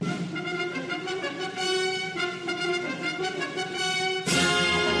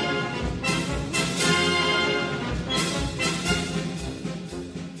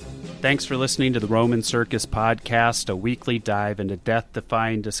Thanks for listening to the Roman Circus Podcast, a weekly dive into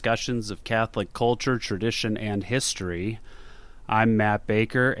death-defying discussions of Catholic culture, tradition, and history. I'm Matt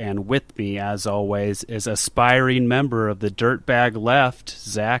Baker, and with me, as always, is aspiring member of the Dirtbag Left,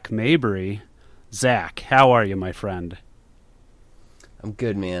 Zach Mabry. Zach, how are you, my friend? I'm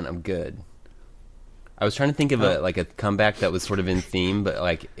good, man. I'm good. I was trying to think of a comeback that was sort of in theme, but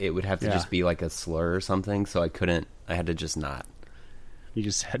like it would have to just be like a slur or something, so I couldn't. I had to just not. You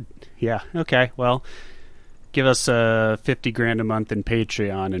just had, okay. Well, give us $50,000 a month in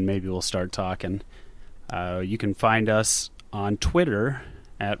Patreon, and maybe we'll start talking. You can find us on Twitter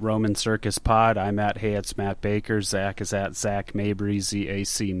at Roman Circus Pod. I'm at Hey It's Matt Baker. Zach is at Zach Mabry,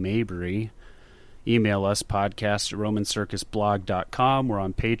 ZAC Mabry. Email us, podcast at romancircusblog.com. We're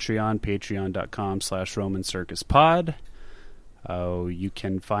on Patreon, patreon.com/romancircuspod. You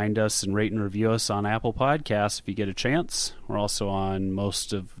can find us and rate and review us on Apple Podcasts if you get a chance. We're also on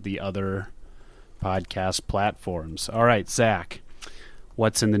most of the other podcast platforms. All right, Zach,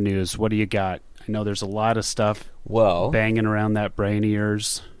 what's in the news? What do you got? I know there's a lot of stuff banging around that brain of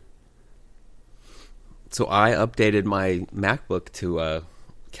yours. So I updated my MacBook to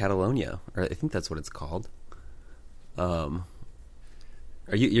Catalonia, or I think that's what it's called. Are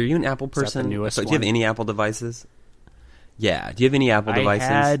you an Apple person? Is that the newest do one? You have any Apple devices? Yeah. Do you have any Apple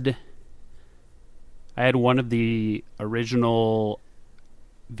devices? I had one of the original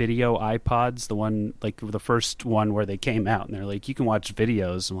video iPods, the one, like the first one where they came out, and they're like, you can watch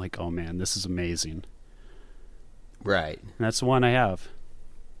videos. I'm like, oh man, this is amazing. Right. And that's the one I have.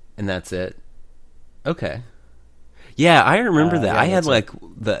 And that's it? Okay. Yeah, I remember that. I had like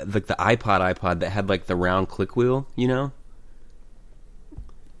the iPod that had like the round click wheel, you know?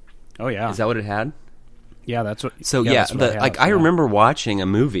 Oh yeah. Is that what it had? Yeah, that's what. So yeah, I remember watching a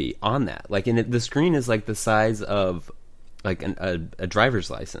movie on that. Like, and the screen is like the size of like a driver's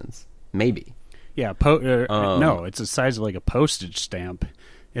license, maybe. Yeah, no, it's the size of like a postage stamp.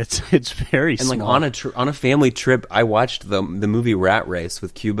 It's very and small. And like on a family trip, I watched the movie Rat Race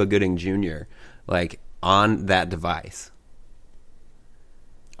with Cuba Gooding Jr. like on that device.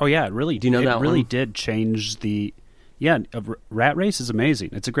 Oh yeah, it really. Do you know that really one? did change the. Yeah, Rat Race is amazing.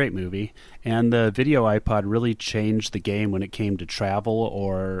 It's a great movie. And the video iPod really changed the game when it came to travel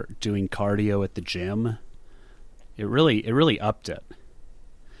or doing cardio at the gym. It really upped it.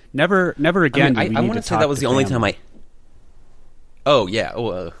 Never again. I want to say that was the only time I. Oh yeah,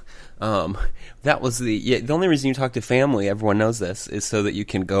 that was the only reason you talk to family. Everyone knows this is so that you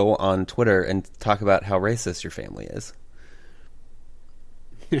can go on Twitter and talk about how racist your family is.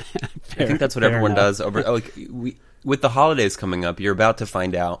 I think that's what everyone does over. With the holidays coming up, you're about to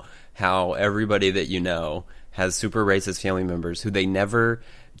find out how everybody that you know has super racist family members who they never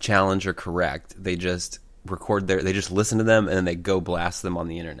challenge or correct. They just they just listen to them and then they go blast them on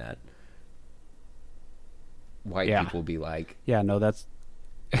the internet. White people be like, yeah, no, that's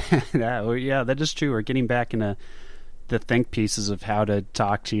that is true. We're getting back into the think pieces of how to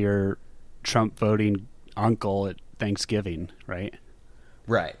talk to your Trump voting uncle at Thanksgiving, right?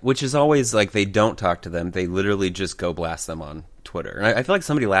 Right, which is always like they don't talk to them; they literally just go blast them on Twitter. And I feel like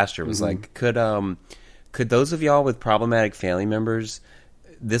somebody last year was like, "Could those of y'all with problematic family members?"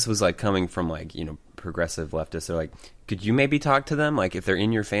 This was like coming from like progressive leftists. They're like, "Could you maybe talk to them? Like if they're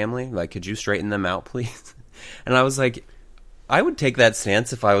in your family, like could you straighten them out, please?" And I was like, I would take that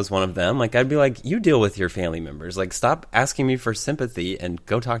stance if I was one of them. Like I'd be like, "You deal with your family members. Like stop asking me for sympathy and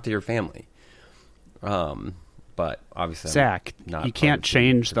go talk to your family." But obviously, Zach, you can't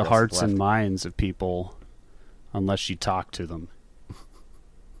change the hearts and minds of people unless you talk to them.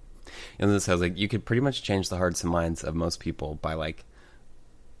 And this sounds like you could pretty much change the hearts and minds of most people by like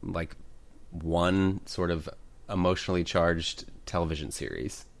one sort of emotionally charged television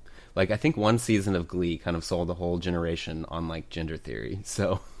series. Like I think one season of Glee kind of sold a whole generation on like gender theory.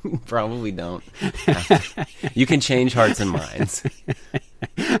 So probably don't. You can change hearts and minds.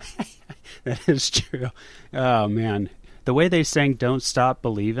 That is true. Oh, man. The way they sang Don't Stop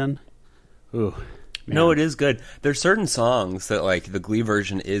Believin'. Ooh. Man. No, it is good. There's certain songs that, like, the Glee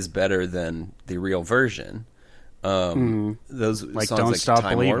version is better than the real version. Those like songs Don't like Stop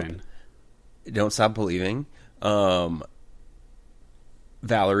Time Believing. Warp, Don't Stop Believing.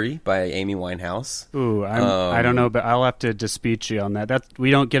 Valerie by Amy Winehouse. Ooh, I don't know, but I'll have to dispute you on that.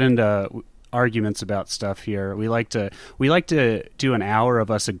 We don't get into arguments about stuff here. We like to do an hour of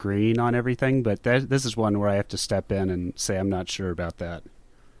us agreeing on everything, but this is one where I have to step in and say I'm not sure about that.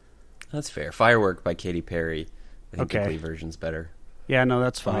 That's fair. Firework by Katy Perry. I think the Glee version's better. Yeah, no,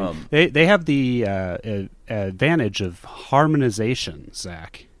 that's fine. They have the advantage of harmonization,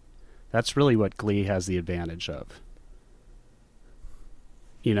 Zach. That's really what Glee has the advantage of.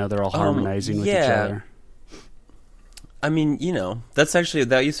 They're all harmonizing with each yeah. other. I mean,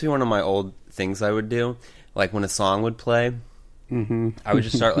 that used to be one of my old things I would do. Like when a song would play, I would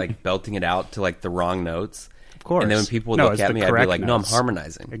just start like belting it out to like the wrong notes. Of course. And then when people would look at me, I'd be like, "No, I'm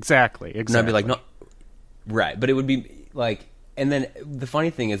harmonizing." Exactly. And I'd be like, "No, right." But it would be like, and then the funny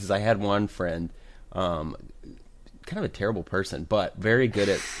thing is I had one friend, kind of a terrible person, but very good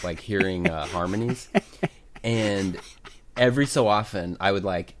at like hearing harmonies. And every so often, I would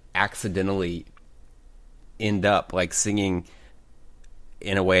like accidentally end up like singing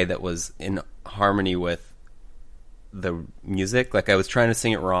in a way that was in harmony with the music. Like I was trying to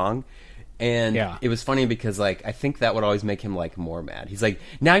sing it wrong. And it was funny because like I think that would always make him like more mad. He's like,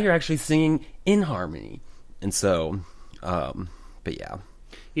 now you're actually singing in harmony. And so, but yeah.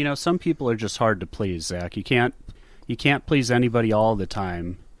 Some people are just hard to please, Zach. You can't please anybody all the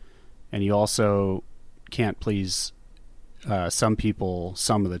time. And you also can't please some people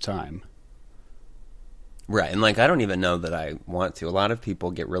some of the time. Right, and like I don't even know that I want to. A lot of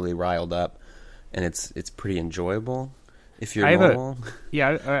people get really riled up, and it's pretty enjoyable if you're normal.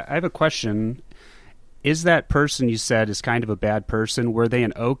 I have a question. Is that person you said is kind of a bad person? Were they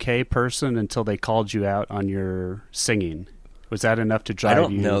an okay person until they called you out on your singing? Was that enough to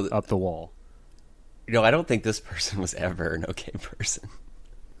drive you up the wall? I don't think this person was ever an okay person.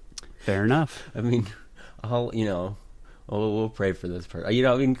 Fair enough. I mean, we'll pray for this person.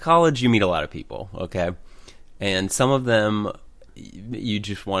 In college you meet a lot of people, okay? And some of them, you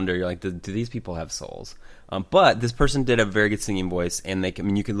just wonder, you're like, do these people have souls? But this person did have a very good singing voice, and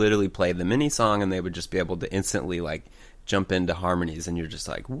you could literally play them any song, and they would just be able to instantly like jump into harmonies, and you're just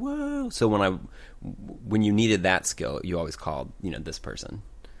like, whoa! So when you needed that skill, you always called this person.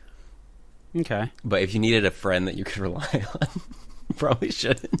 Okay. But if you needed a friend that you could rely on, you probably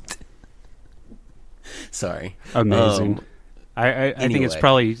shouldn't. Sorry. Amazing. I think it's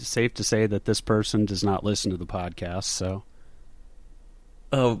probably safe to say that this person does not listen to the podcast, so.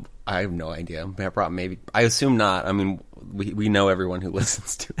 Oh, I have no idea. Maybe. I assume not. I mean, we know everyone who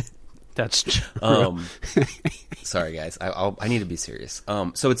listens to it. That's true. Sorry, guys. I need to be serious.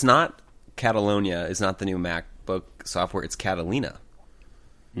 So it's not Catalonia. It's not the new MacBook software. It's Catalina.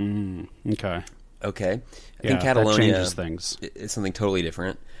 Okay. Okay. I think Catalonia that changes things. Is something totally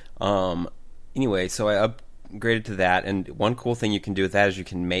different. Anyway, so I upgraded to that, and one cool thing you can do with that is you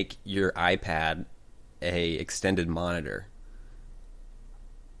can make your iPad a extended monitor.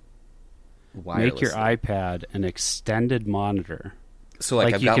 Make your iPad an extended monitor. So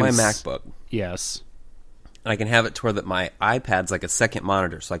like I've got my MacBook. Yes. And I can have it to where that my iPad's like a second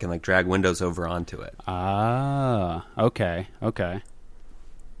monitor, so I can like drag Windows over onto it. Ah, okay.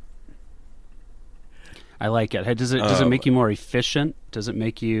 I like it. Does it make you more efficient? Does it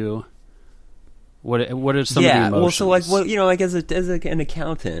make you what are some of the emotions? Well, so like as an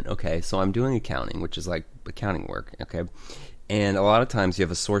accountant, okay, so I'm doing accounting, which is like accounting work, okay? And a lot of times you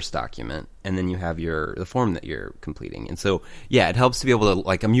have a source document, and then you have the form that you're completing. And so, it helps to be able to,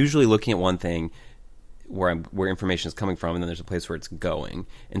 like, I'm usually looking at one thing where information is coming from, and then there's a place where it's going.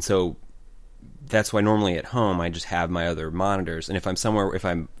 And so that's why normally at home I just have my other monitors. And if I'm somewhere, if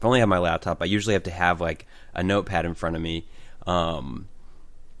I only have my laptop, I usually have to have like a notepad in front of me,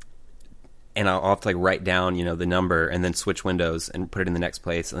 and I'll have to like write down, the number, and then switch windows and put it in the next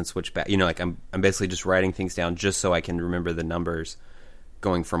place, and then switch back. Like I'm basically just writing things down just so I can remember the numbers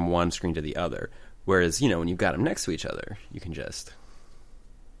going from one screen to the other. Whereas, when you've got them next to each other, you can just.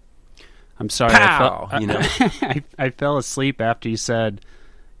 I'm sorry, pow, I fell asleep after you said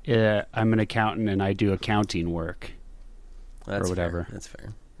I'm an accountant and I do accounting work. That's or whatever. Fair. That's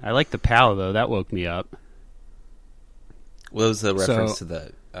fair. I like the pow though. That woke me up. What was the reference to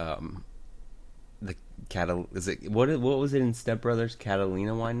the what was it in Step Brothers?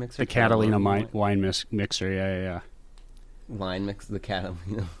 Catalina wine mixer. The Catalina wine mixer. Yeah. Line mix. The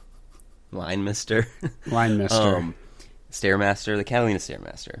Catalina line mister. Line mister. Stairmaster. The Catalina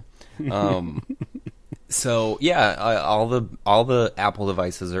Stairmaster. So all the Apple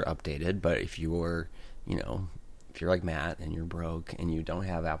devices are updated, but if you're like Matt and you're broke and you don't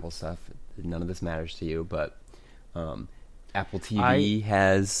have Apple stuff, none of this matters to you. But Apple TV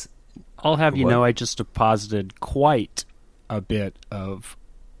has. I'll have you know, I just deposited quite a bit of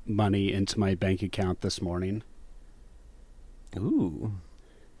money into my bank account this morning. Ooh.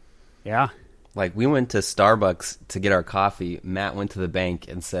 Yeah. Like, we went to Starbucks to get our coffee. Matt went to the bank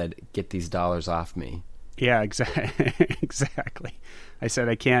and said, "Get these dollars off me." Yeah, exactly. I said,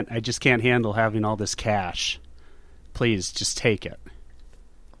 I just can't handle having all this cash. Please, just take it.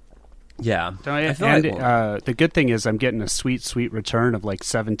 Yeah. The good thing is I'm getting a sweet return of like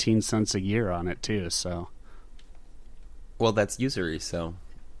 17 cents a year on it too, so. Well, that's usury, so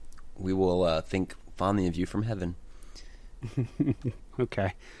we will think fondly of you from heaven.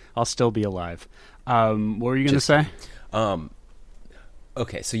 Okay. I'll still be alive. What were you going to say?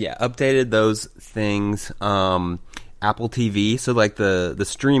 Okay, so yeah, updated those things. Apple TV, so like the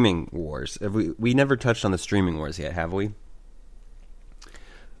streaming wars. We never touched on the streaming wars yet, have we?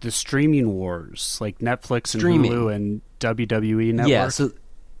 The streaming wars, like Netflix and Streaming. Hulu and WWE Network? Yeah,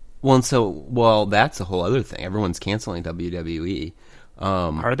 well, that's a whole other thing. Everyone's canceling WWE.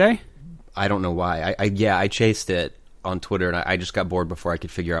 Are they? I don't know why. I chased it on Twitter, and I just got bored before I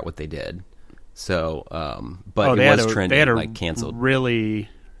could figure out what they did. So, but it was trending, they had a like canceled. really,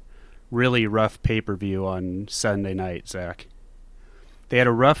 really rough pay-per-view on Sunday night, Zach. They had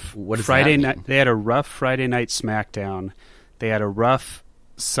a rough Friday night. They had a rough Friday night SmackDown. They had a rough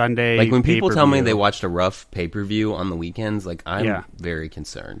Sunday. Like when people tell me pay-per-view. they watched a rough pay-per-view on the weekends, like I'm very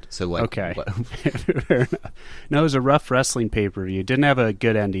concerned. So like, okay, fair enough. No, it was a rough wrestling pay-per-view. Didn't have a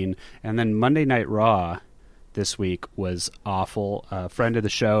good ending, and then Monday Night Raw this week was awful. A friend of the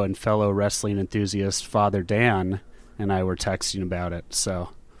show and fellow wrestling enthusiast, Father Dan, and I were texting about it. So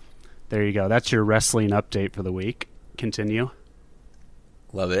there you go. That's your wrestling update for the week. Continue.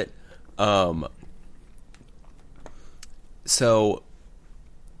 Love it. So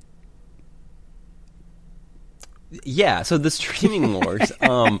yeah, so the streaming wars.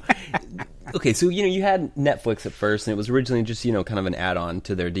 Okay, so you had Netflix at first, and it was originally just kind of an add-on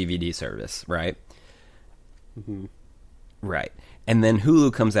to their DVD service, right? Mm-hmm. Right. And then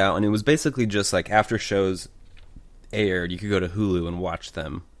Hulu comes out, and it was basically just like after shows aired, you could go to Hulu and watch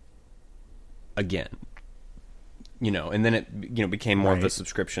them again. And then it became more of a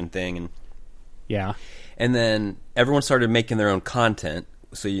subscription thing, and yeah. And then everyone started making their own content.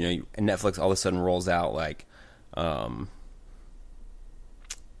 So and Netflix all of a sudden rolls out like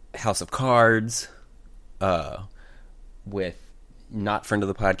House of Cards, with not friend of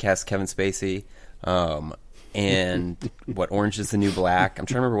the podcast Kevin Spacey, and what Orange is the New Black. I'm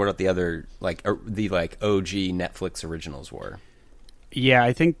trying to remember what the other the OG Netflix originals were. Yeah,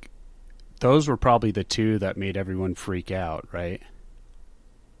 I think those were probably the two that made everyone freak out, right?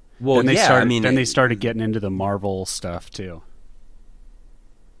 Well, then they they started getting into the Marvel stuff too.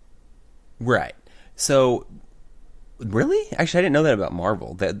 Right. So, really? Actually, I didn't know that about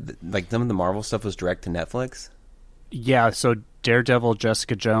Marvel. That like some of the Marvel stuff was direct to Netflix. Yeah. So Daredevil,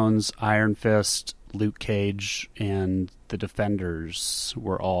 Jessica Jones, Iron Fist, Luke Cage, and the Defenders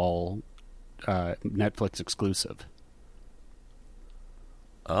were all Netflix exclusive.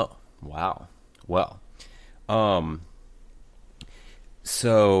 Oh, wow. Well,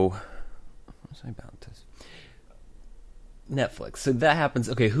 so what was I about this? Netflix. So that happens.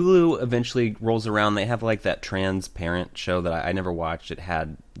 Okay, Hulu eventually rolls around. They have like that transparent show that I never watched. It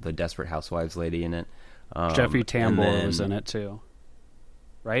had the Desperate Housewives lady in it. Jeffrey Tambor was in it too,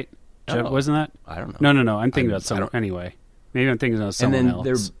 right? Oh, wasn't that? I don't know. No. I'm thinking about someone. Anyway, maybe I'm thinking about someone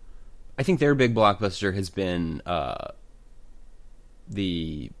else. I think their big blockbuster has been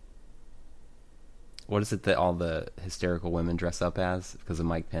the what is it that all the hysterical women dress up as because of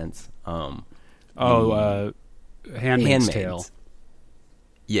Mike Pence? Handmaid's Tale.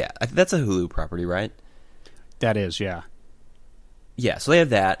 Yeah, that's a Hulu property, right? That is, yeah. Yeah, so they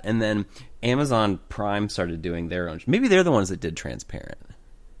have that, and then Amazon Prime started doing their own. Maybe they're the ones that did Transparent.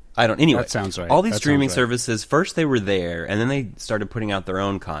 Anyway, that sounds right. All these streaming services, first they were there, and then they started putting out their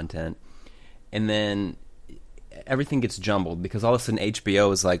own content, and then everything gets jumbled because all of a sudden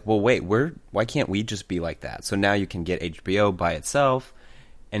HBO is like, well, wait, why can't we just be like that? So now you can get HBO by itself,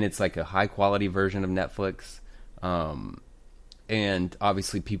 and it's like a high-quality version of Netflix. And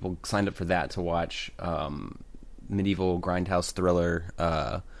obviously people signed up for that to watch medieval grindhouse thriller,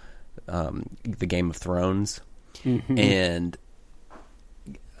 The Game of Thrones. Mm-hmm. And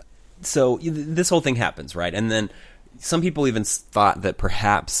so this whole thing happens, right? And then some people even thought that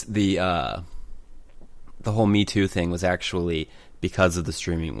perhaps the whole Me Too thing was actually because of the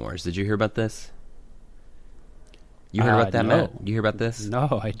streaming wars. Did you hear about this? You heard about that, no. Matt? You hear about this?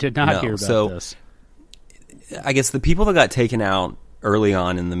 No, I did not hear about this. I guess the people that got taken out early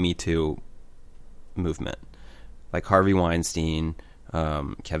on in the Me Too movement, like Harvey Weinstein,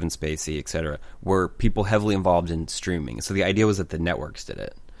 Kevin Spacey, etc., were people heavily involved in streaming. So the idea was that the networks did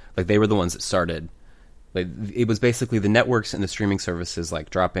it. Like they were the ones that started. Like it was basically the networks and the streaming services like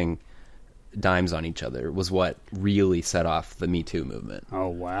dropping dimes on each other was what really set off the Me Too movement. Oh,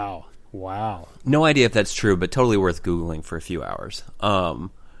 wow. Wow. No idea if that's true, but totally worth Googling for a few hours.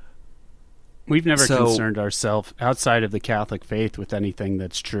 We've never concerned ourselves outside of the Catholic faith with anything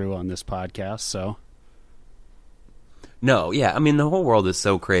that's true on this podcast, so. No, yeah. I mean, the whole world is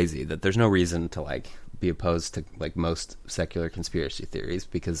so crazy that there's no reason to, like, be opposed to like most secular conspiracy theories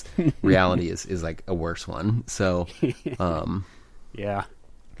because reality is like a worse one. So, yeah,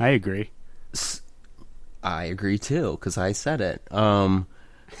 I agree. I agree too because I said it.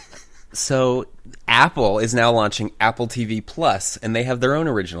 So Apple is now launching Apple TV Plus, and they have their own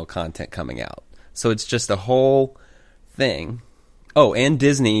original content coming out. So it's just a whole thing. Oh, and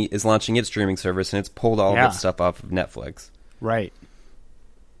Disney is launching its streaming service, and it's pulled all of its stuff off of Netflix. Right.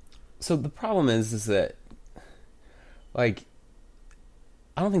 So the problem is that, like,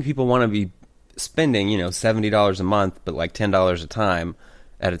 I don't think people want to be spending, $70 a month, but like $10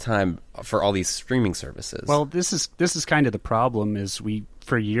 at a time for all these streaming services. Well, this is kind of the problem. Is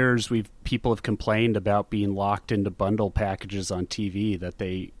for years people have complained about being locked into bundle packages on TV that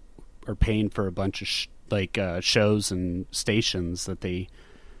they are paying for a bunch of shows and stations that they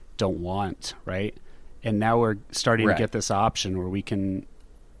don't want, right? And now we're starting to get this option where we can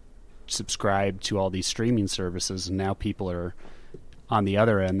subscribe to all these streaming services, and now people are on the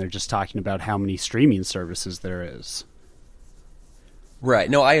other end. They're just talking about how many streaming services there is. Right.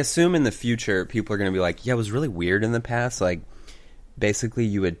 No, I assume in the future people are going to be like, yeah, it was really weird in the past. Like, basically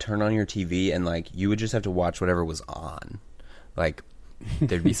you would turn on your TV and like you would just have to watch whatever was on. Like,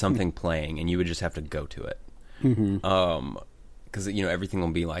 there'd be something playing and you would just have to go to it. Mm-hmm. Because, everything will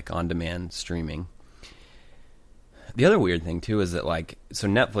be like on-demand streaming. The other weird thing, too, is that, like, so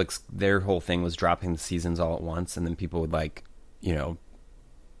Netflix, their whole thing was dropping the seasons all at once, and then people would, like,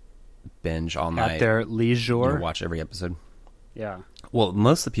 binge all night. At their leisure. Watch every episode. Yeah. Well,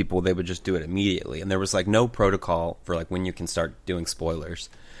 most of the people, they would just do it immediately, and there was, like, no protocol for, like, when you can start doing spoilers.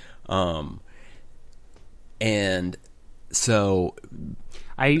 And so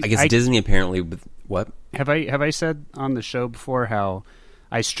I guess Disney apparently... What? Have I said on the show before how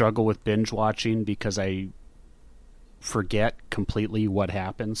I struggle with binge watching because I forget completely what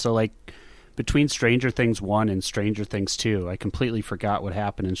happened? So like between Stranger Things 1 and Stranger Things 2, I completely forgot what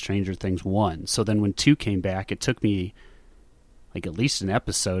happened in Stranger Things 1. So then when 2 came back, it took me like at least an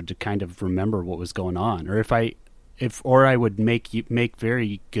episode to kind of remember what was going on. Or I would make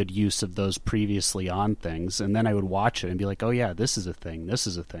very good use of those previously on things, and then I would watch it and be like, oh yeah, this is a thing.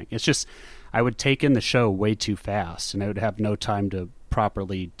 It's just I would take in the show way too fast, and I would have no time to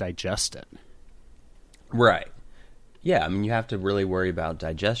properly digest it. Right. Yeah, I mean, you have to really worry about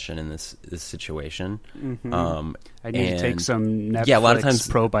digestion in this situation. Mm-hmm. I need to take some Netflix a lot of times,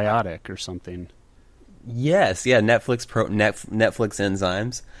 probiotic or something. Yes, yeah, Netflix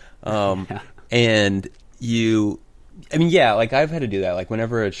enzymes. And like I've had to do that. Like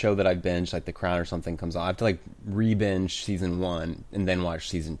whenever a show that I binge, like The Crown or something comes on, I have to like re-binge season 1 and then watch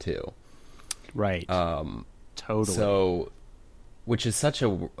season 2. Right. Totally. So, which is such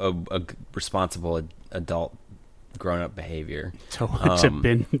a responsible adult grown-up behavior. To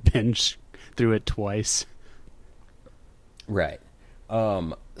binge through it twice. Right.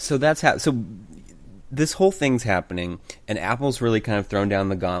 So that's so this whole thing's happening, and Apple's really kind of thrown down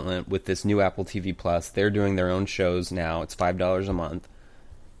the gauntlet with this new Apple TV Plus. They're doing their own shows now. It's $5 a month.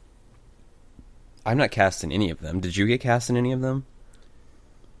 I'm not cast in any of them. Did you get cast in any of them?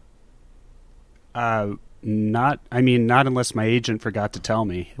 Not unless my agent forgot to tell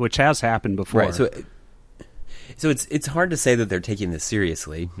me, which has happened before. Right. So it's hard to say that they're taking this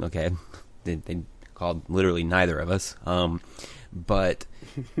seriously. Okay, they called literally neither of us. But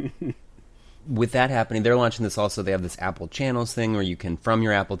with that happening, they're launching this also. They have this Apple Channels thing where you can, from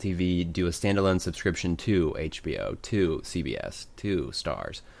your Apple TV, do a standalone subscription to HBO, to CBS, to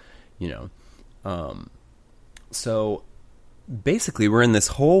Stars. So basically, we're in this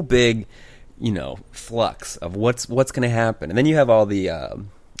whole big, flux of what's going to happen, and then you have all the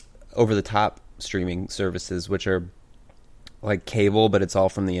over-the-top streaming services, which are like cable, but it's all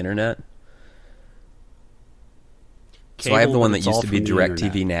from the internet. So I have the one that used to be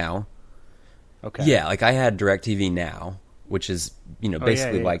DirecTV Now. Okay. Yeah, like I had DirecTV Now, which is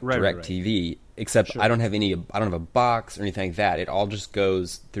basically like DirecTV, except sure. I don't have a box or anything like that. It all just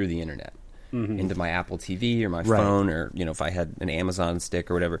goes through the internet into my Apple TV or my phone, or if I had an Amazon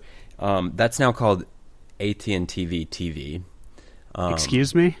stick or whatever. That's now called AT&T TV.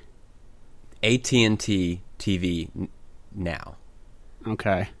 Excuse me? AT&T TV Now.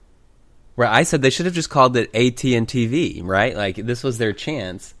 Okay. Where I said they should have just called it AT&TV, right? Like this was their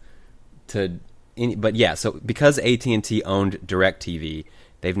chance to. But yeah, so because AT&T owned DirecTV,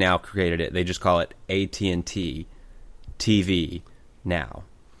 they've now created it. They just call it AT&T TV Now,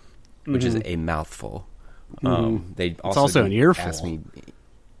 which is a mouthful. They also it's also an earful. Asked me,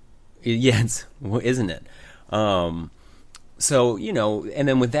 yes, isn't it? So, and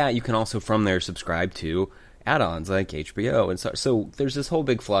then with that, you can also from there subscribe to add-ons like HBO. And so there's this whole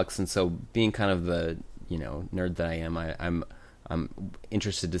big flux. And so being kind of the nerd that I am, I'm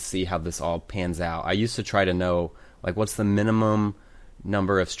interested to see how this all pans out. I used to try to know, like, what's the minimum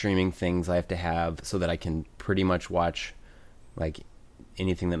number of streaming things I have to have so that I can pretty much watch, like,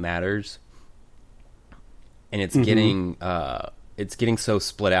 anything that matters. And it's getting so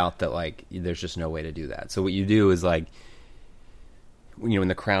split out that, like, there's just no way to do that. So what you do is, like, when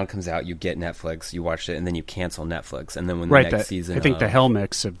The Crown comes out, you get Netflix, you watch it, and then you cancel Netflix. And then when the next season, I think the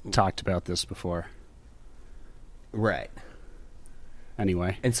Helmicks have talked about this before. Right.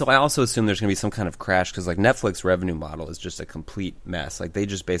 Anyway. And so I also assume there's going to be some kind of crash because, like, Netflix revenue model is just a complete mess. Like, they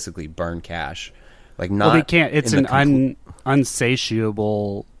just basically burn cash. Like, not. Well, they can't. It's an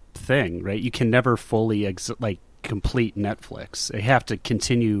unsatiable thing, right? You can never fully complete Netflix. They have to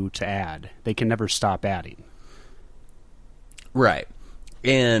continue to add. They can never stop adding. Right.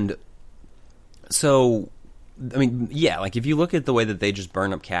 And so, I mean, yeah, like, if you look at the way that they just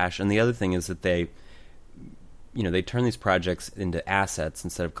burn up cash, and the other thing is that they turn these projects into assets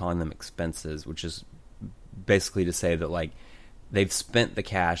instead of calling them expenses, which is basically to say that, like, they've spent the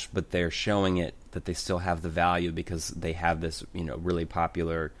cash, but they're showing it that they still have the value because they have this, really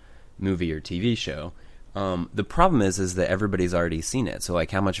popular movie or TV show. The problem is that everybody's already seen it. So,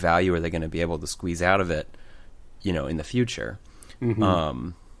 like, how much value are they going to be able to squeeze out of it, in the future?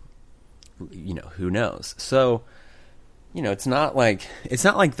 Mm-hmm. Who knows? So, it's not like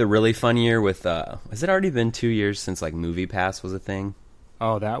the really fun year with, has it already been 2 years since, like, MoviePass was a thing?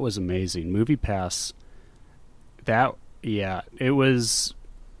 Oh, that was amazing. MoviePass, it was,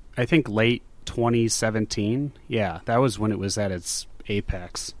 I think, late 2017. Yeah, that was when it was at its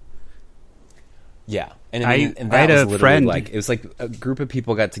apex. Yeah, and I that had was a literally friend. like, it was like a group of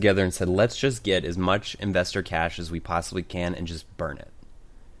people got together and said, let's just get as much investor cash as we possibly can and just burn it.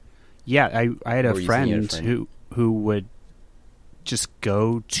 Yeah, I had a friend who would just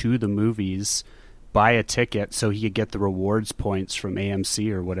go to the movies, buy a ticket so he could get the rewards points from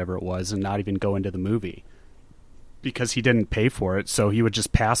AMC or whatever it was, and not even go into the movie because he didn't pay for it. So he would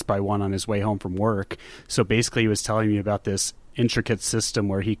just pass by one on his way home from work. So basically he was telling me about this intricate system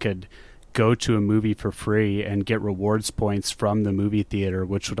where he could go to a movie for free and get rewards points from the movie theater,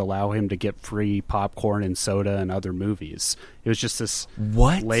 which would allow him to get free popcorn and soda and other movies. It was just this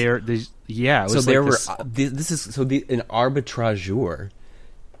layer. Yeah. It was so like an arbitrageur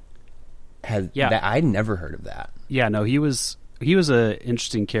that I'd never heard of that. Yeah, no, he was an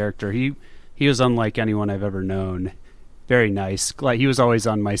interesting character. He was unlike anyone I've ever known. Very nice. Like, he was always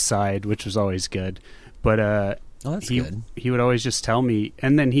on my side, which was always good. But good. He would always just tell me,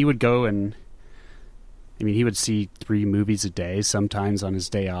 and then he would go and, I mean, he would see 3 movies a day, sometimes on his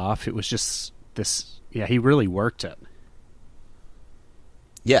day off. It was just this, he really worked it.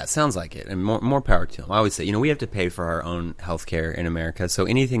 Yeah, it sounds like it, and more power to him. I always say, we have to pay for our own healthcare in America, so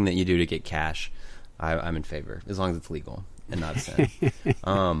anything that you do to get cash, I'm in favor, as long as it's legal and not a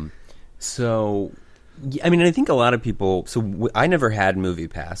sin. So, I mean, I think a lot of people. So I never had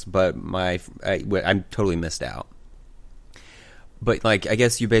MoviePass, but I'm totally missed out. But, like, I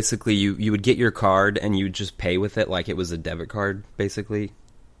guess you basically you would get your card and you would just pay with it like it was a debit card, basically,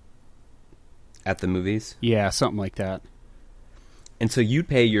 at the movies. Yeah, something like that. And so you'd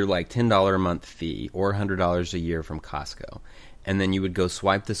pay your, like, $10 a month fee or $100 a year from Costco, and then you would go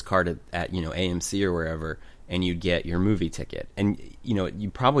swipe this card at AMC or wherever, and you'd get your movie ticket. And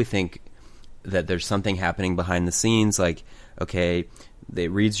you probably think that there's something happening behind the scenes, like, okay, it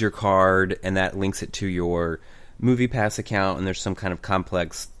reads your card and that links it to your MoviePass account, and there's some kind of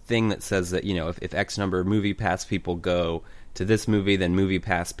complex thing that says that if X number of MoviePass people go to this movie, then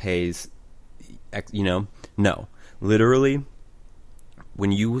MoviePass pays X. No, literally,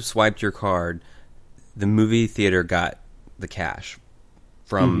 when you swiped your card, the movie theater got the cash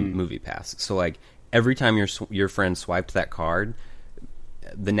from MoviePass. So, like, every time your friend swiped that card,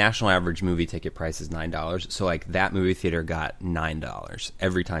 the national average movie ticket price is $9. So, like, that movie theater got $9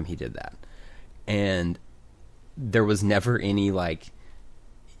 every time he did that. And there was never any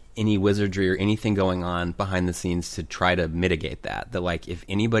wizardry or anything going on behind the scenes to try to mitigate that. That, like, if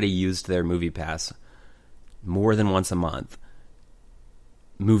anybody used their MoviePass more than once a month,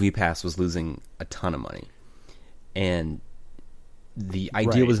 MoviePass was losing a ton of money. And the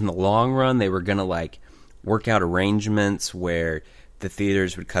idea was, in the long run, they were going to, like, work out arrangements where the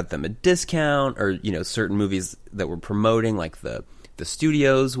theaters would cut them a discount, or certain movies that were promoting, like the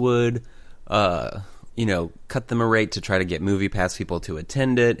studios would cut them a rate to try to get MoviePass people to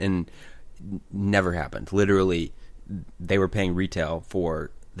attend it, and never happened. Literally, they were paying retail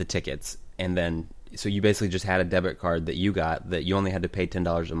for the tickets, and then so you basically just had a debit card that you got that you only had to pay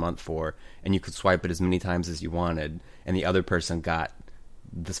 $10 a month for, and you could swipe it as many times as you wanted, and the other person got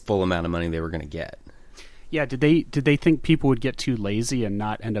this full amount of money they were going to get. Yeah, did they think people would get too lazy and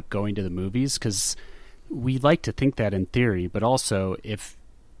not end up going to the movies? Because we like to think that in theory, but also if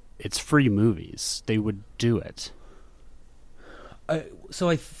it's free movies, they would do it. So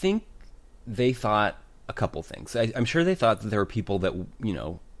I think they thought a couple things. I'm sure they thought that there were people that,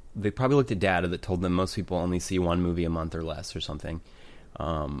 they probably looked at data that told them most people only see one movie a month or less or something.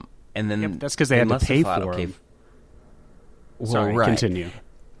 And then that's because they had to pay for them. Sorry, right. Continue.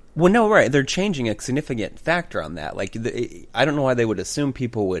 Well, no, right. They're changing a significant factor on that. Like, I don't know why they would assume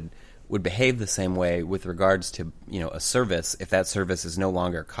people would behave the same way with regards to, a service if that service is no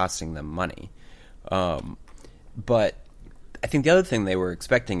longer costing them money. But I think the other thing they were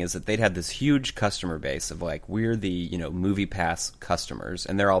expecting is that they'd have this huge customer base of like, we're the, Movie Pass customers,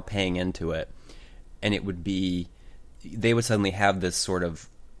 and they're all paying into it. And it would be, they would suddenly have this sort of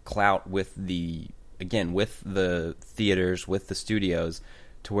clout with the theaters, with the studios,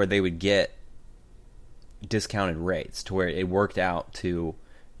 to where they would get discounted rates, to where it worked out to,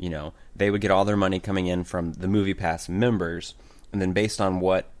 they would get all their money coming in from the Movie Pass members, and then based on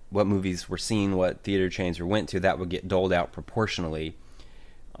what movies were seen, what theater chains were went to, that would get doled out proportionally,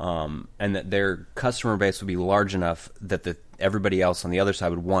 and that their customer base would be large enough that everybody else on the other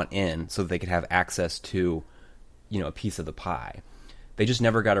side would want in, so that they could have access to, a piece of the pie. They just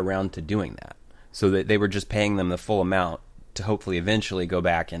never got around to doing that, so that they were just paying them the full amount to hopefully eventually go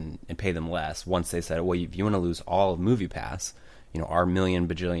back and pay them less once they said, well, if you want to lose all of Movie Pass, our million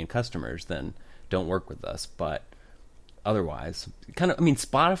bajillion customers, then don't work with us. But otherwise,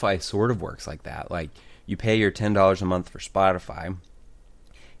 Spotify sort of works like that. Like, you pay your $10 a month for Spotify,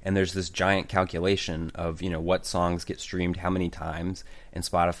 and there's this giant calculation of, what songs get streamed how many times, and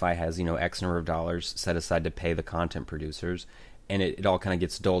Spotify has, X number of dollars set aside to pay the content producers, and it all kind of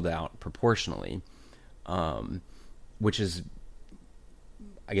gets doled out proportionally, which is,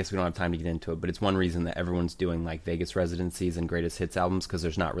 I guess we don't have time to get into it, but it's one reason that everyone's doing like Vegas residencies and greatest hits albums, because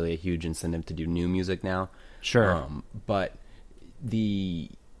there's not really a huge incentive to do new music now. Sure. But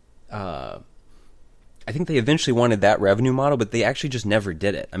I think they eventually wanted that revenue model, but they actually just never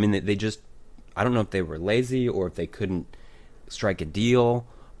did it. I mean, they just, I don't know if they were lazy or if they couldn't strike a deal,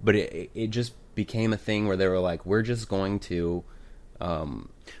 but it just became a thing where they were like, we're just going to,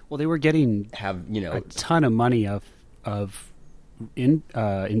 well, they were getting a ton of money of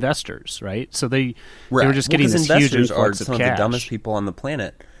investors, right? So they were just getting this huge influx of some cash. Of the dumbest people on the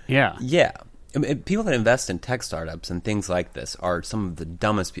planet. Yeah. I mean, people that invest in tech startups and things like this are some of the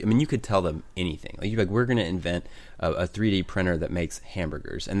dumbest people. I mean, you could tell them anything. Like, you'd be like, we're going to invent a 3D printer that makes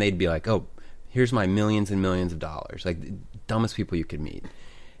hamburgers. And they'd be like, oh, here's my millions and millions of dollars. Like, the dumbest people you could meet.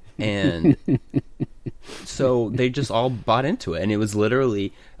 And so they just all bought into it. And it was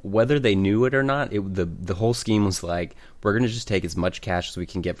literally, whether they knew it or not, the whole scheme was like, we're going to just take as much cash as we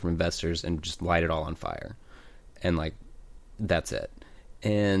can get from investors and just light it all on fire. And, like, that's it.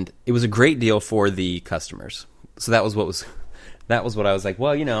 And it was a great deal for the customers. So that was what I was like,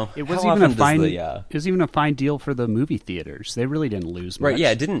 well, it was even a fine deal for the movie theaters. They really didn't lose much. Right, yeah,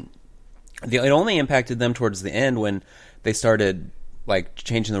 it didn't. It only impacted them towards the end when they started like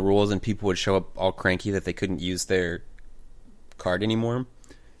changing the rules and people would show up all cranky that they couldn't use their card anymore.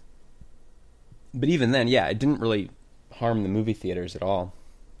 But even then, yeah, it didn't really harm the movie theaters at all.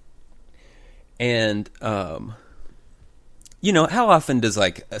 And how often does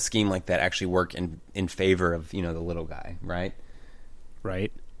like a scheme like that actually work in favor of, the little guy, right?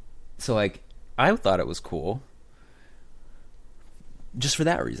 Right. So like, I thought it was cool just for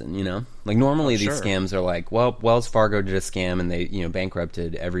that reason, Like, normally these scams are like, well, Wells Fargo did a scam and they,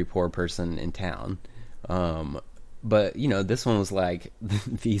 bankrupted every poor person in town. But, this one was like,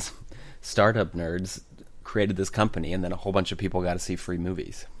 these startup nerds created this company and then a whole bunch of people got to see free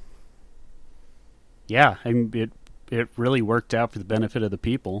movies. Yeah, I mean, it really worked out for the benefit of the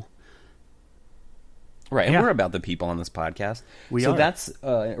people. Right, and we're about the people on this podcast. So that's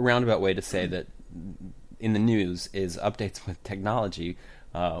a roundabout way to say that in the news is updates with technology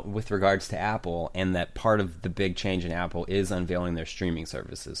with regards to Apple, and that part of the big change in Apple is unveiling their streaming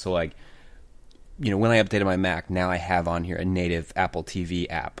services. So, like, when I updated my Mac, now I have on here a native Apple TV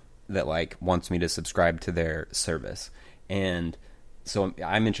app that, like, wants me to subscribe to their service. And so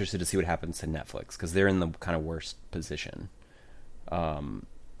I'm interested to see what happens to Netflix, because they're in the kind of worst position.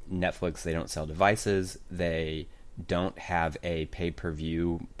 Netflix, they don't sell devices. They don't have a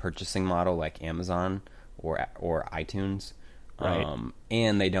pay-per-view purchasing model like Amazon or iTunes. Right.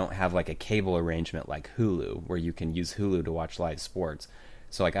 And they don't have like a cable arrangement like Hulu, where you can use Hulu to watch live sports.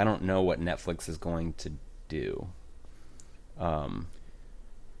 So, like, I don't know what Netflix is going to do.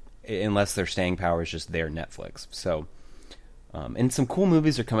 Unless their staying power is just their Netflix. So, and some cool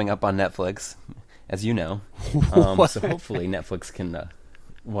movies are coming up on Netflix. as you know. So hopefully Netflix can.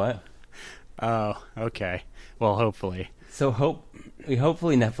 What? Oh, okay. Well, hopefully. So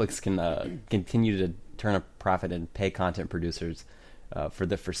hopefully Netflix can continue to turn a profit and pay content producers for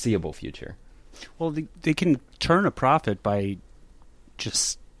the foreseeable future. Well, they can turn a profit by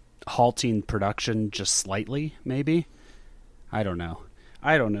just halting production just slightly, maybe. I don't know.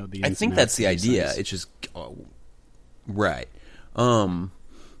 I don't know the. I think that's the idea. It's just right.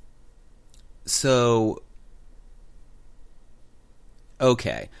 So.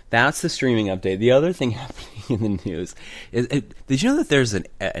 Okay, that's the streaming update. The other thing happening in the news is, did you know that there's an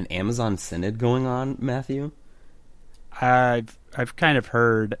Amazon Synod going on, Matthew? I've kind of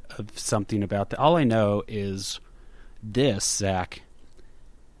heard of something about that. All I know is this, Zach.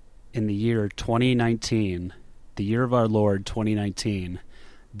 In the year 2019, the year of our Lord 2019,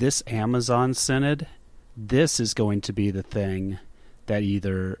 this Amazon Synod, this is going to be the thing that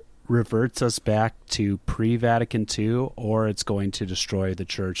either reverts us back to pre-Vatican II, or it's going to destroy the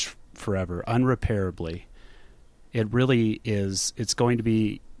church forever, unrepairably. It really is. It's going to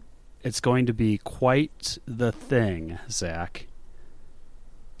be quite the thing, Zach.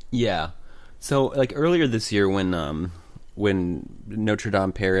 Yeah. So, like earlier this year, when Notre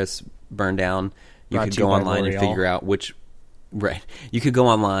Dame Paris burned down, you could go online and figure out which. Right. You could go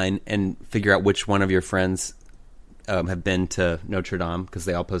online and figure out which one of your friends have been to Notre Dame because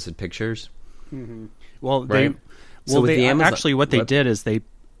they all posted pictures. Mm-hmm. Well, right? They did is they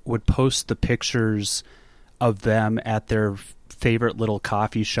would post the pictures of them at their favorite little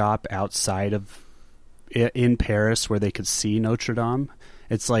coffee shop outside of in Paris where they could see Notre Dame.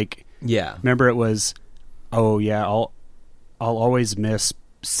 It's like, yeah. Remember, it was, oh yeah, I'll always miss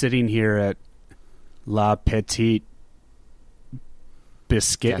sitting here at La Petite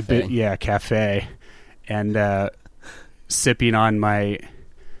Biscuit, cafe, and sipping on my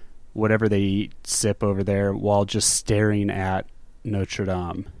whatever they sip over there while just staring at Notre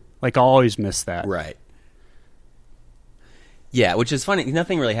Dame. Like, I'll always miss that. Right. Yeah, which is funny.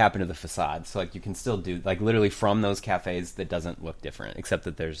 Nothing really happened to the facade, so like you can still do like literally from those cafes that doesn't look different, except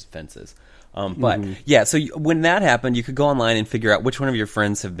that there's fences. But yeah, so when that happened, you could go online and figure out which one of your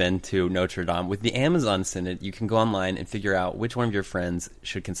friends have been to Notre Dame. With the Amazon Synod, you can go online and figure out which one of your friends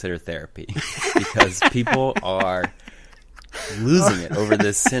should consider therapy, because people are losing it over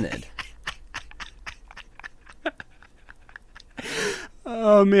this synod.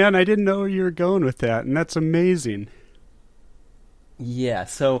 Oh man, I didn't know where you were going with that, and that's amazing. Yeah,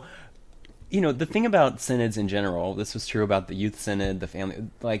 so, the thing about synods in general, this was true about the youth synod, the family,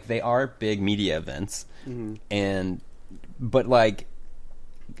 like, they are big media events, but, like,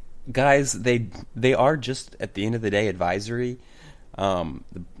 guys, they are just, at the end of the day, advisory.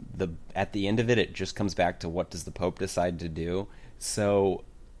 At the end of it, it just comes back to what does the Pope decide to do. So,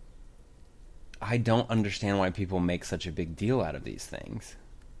 I don't understand why people make such a big deal out of these things.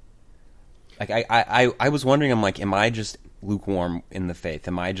 Like, I was wondering, I'm like, am I just lukewarm in the faith?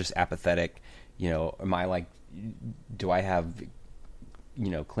 Am I just apathetic? Am I like, do I have,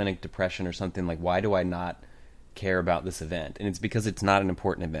 clinic depression or something? Like, why do I not care about this event? And it's because it's not an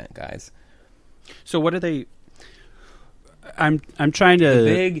important event, guys. So what are they? I'm trying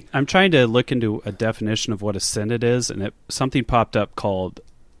to look into a definition of what a synod is, and something popped up called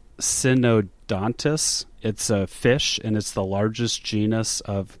Synodontis. It's a fish, and it's the largest genus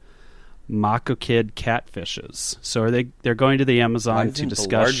of Makokid catfishes. So they're going to the Amazon to discuss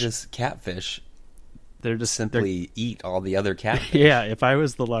the largest catfish. They're just simply eat all the other catfish. Yeah, if I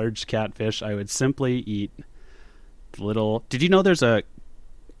was the large catfish, I would simply eat little. Did you know there's a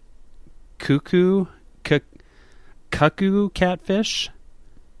cuckoo catfish?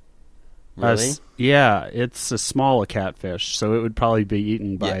 Really? Yeah, it's a small catfish, so it would probably be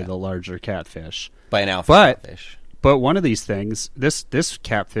eaten by the larger catfish. By an alpha catfish. But one of these things, this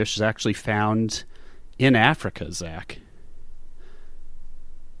catfish is actually found in Africa, Zach.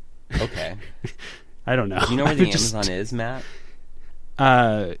 Okay. I don't know. Do you know where the Amazon is, Matt?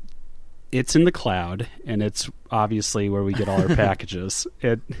 It's in the cloud, and it's obviously where we get all our packages.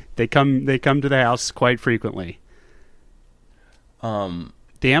 They come to the house quite frequently. The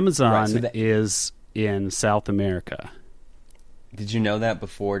Amazon is in South America. Did you know that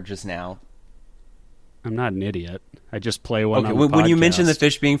before just now? I'm not an idiot. I just play one on the when you podcast. mentioned the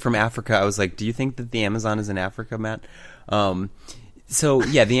fish being from Africa, I was like, do you think that the Amazon is in Africa, Matt? So,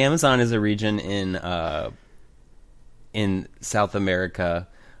 yeah, the Amazon is a region in South America.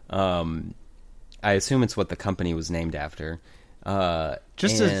 I assume it's what the company was named after.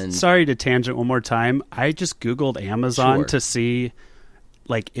 Sorry to tangent one more time. I just Googled Amazon to see,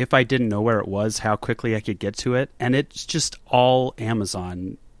 like, if I didn't know where it was, how quickly I could get to it. And it's just all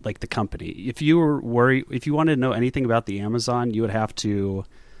Amazon like the company. If you wanted to know anything about the Amazon, you would have to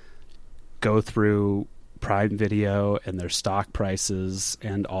go through Prime Video and their stock prices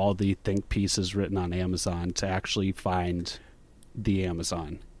and all the think pieces written on Amazon to actually find the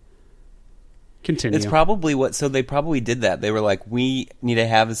Amazon. Continue. It's probably so they probably did that. They were like, we need to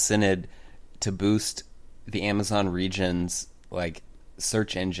have a synod to boost the Amazon region's like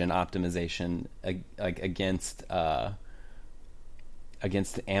search engine optimization against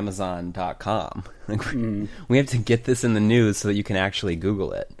Amazon.com. Like, we have to get this in the news so that you can actually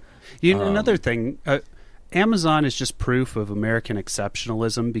Google it. Another thing, Amazon is just proof of American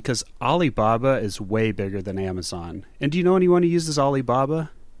exceptionalism because Alibaba is way bigger than Amazon. And do you know anyone who uses Alibaba?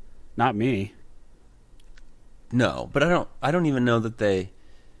 Not me. No, but I don't even know that they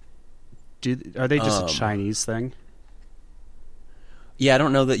are they just a Chinese thing? Yeah, I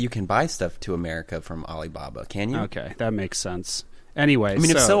don't know that you can buy stuff to America from Alibaba. Can you? Okay, that makes sense. Anyway, I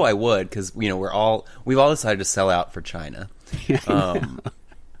mean, if so, I would, because we've all decided to sell out for China.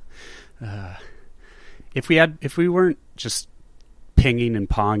 If we weren't just pinging and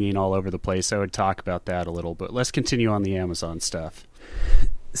ponging all over the place, I would talk about that a little. But let's continue on the Amazon stuff.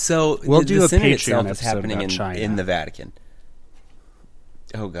 So we'll do a Synod Patreon itself is episode happening about China. in the Vatican.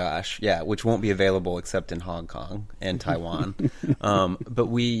 Oh gosh, yeah, which won't be available except in Hong Kong and Taiwan. But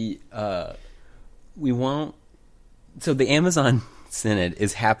we won't. So the Amazon Synod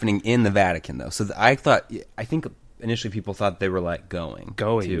is happening in the Vatican, though. So I think initially people thought they were like going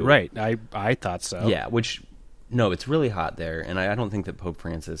to, right. I thought so. Yeah, which no, it's really hot there, and I don't think that Pope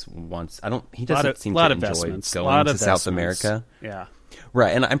Francis wants. He doesn't seem to enjoy going to South America. Yeah.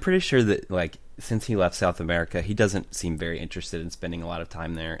 Right, and I'm pretty sure that, like, since he left South America, he doesn't seem very interested in spending a lot of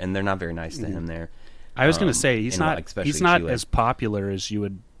time there, and they're not very nice to him there. I was going to say he's not Chile. as popular as you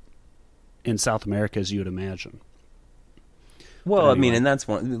would in South America as you would imagine. Well, anyway. I mean, and that's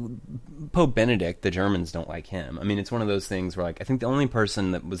Pope Benedict. The Germans don't like him. I mean, it's one of those things where, like, I think the only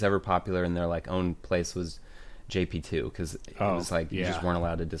person that was ever popular in their like own place was JP2, because it was like you just weren't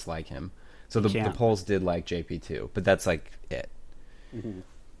allowed to dislike him. So the Poles did like JP2, but that's like it. Mm-hmm.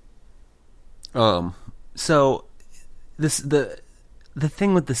 So the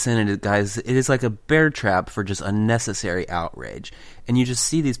thing with the Synod, guys, it is like a bear trap for just unnecessary outrage, and you just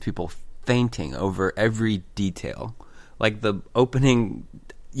see these people fainting over every detail. Like the opening,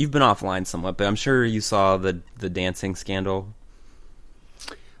 you've been offline somewhat, but I'm sure you saw the dancing scandal.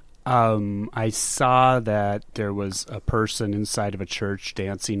 I saw that there was a person inside of a church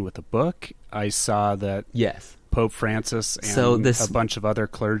dancing with a book. I saw that Pope Francis and a bunch of other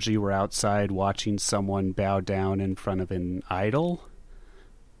clergy were outside watching someone bow down in front of an idol.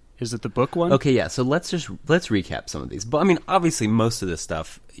 Is it the book one? Okay, yeah. So let's recap some of these. But I mean, obviously, most of this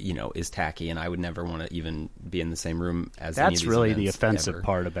stuff, is tacky, and I would never want to even be in the same room as. Any of these really the events offensive ever.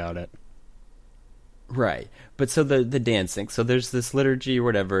 part about it. Right. But so the dancing. So there's this liturgy or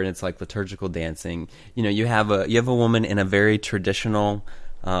whatever, and it's like liturgical dancing. You have a woman in a very traditional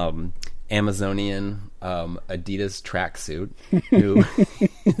Amazonian Adidas tracksuit who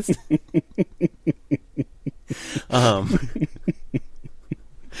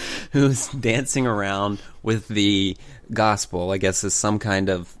who's dancing around with the gospel, I guess is some kind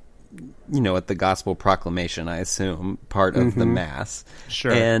of, at the gospel proclamation, I assume, part of the mass.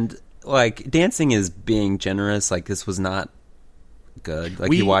 Sure. And, like, dancing is being generous. Like, this was not good.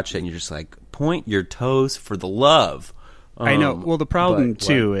 Like, you watch it and you're just like, point your toes for the love. I know. Well, the problem,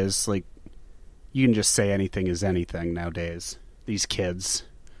 too, is, like, you can just say anything is anything nowadays. These kids.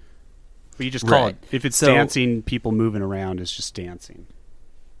 But you just call it. If it's dancing, people moving around is just dancing.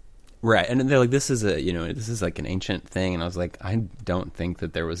 Right, and they're like, this is like an ancient thing, and I was like, I don't think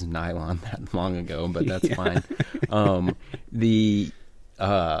that there was nylon that long ago, but that's fine.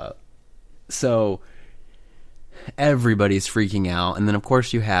 So everybody's freaking out, and then of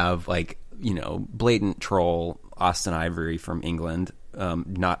course you have like, blatant troll Austin Ivory from England,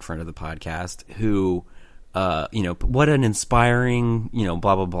 not friend of the podcast, who, what an inspiring, blah,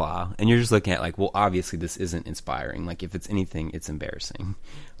 blah, blah. And you're just looking at like, well, obviously this isn't inspiring. Like if it's anything, it's embarrassing.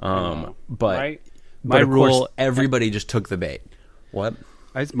 But my of rule, course, everybody just took the bait. What?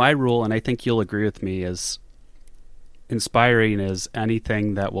 My rule, and I think you'll agree with me, is inspiring is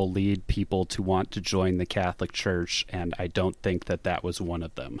anything that will lead people to want to join the Catholic Church. And I don't think that was one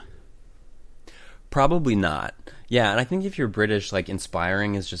of them. Probably not. Yeah, and I think if you're British, like,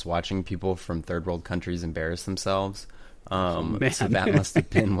 inspiring is just watching people from third world countries embarrass themselves. So that must have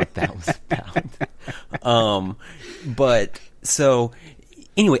been what that was about. But so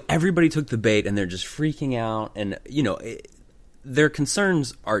anyway, everybody took the bait and they're just freaking out, and their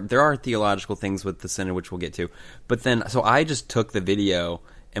concerns there are theological things with the Synod, which we'll get to. But then, so I just took the video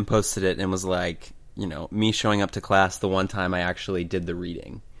and posted it and was like, me showing up to class the one time I actually did the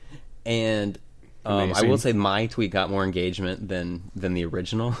reading. And I will say my tweet got more engagement than the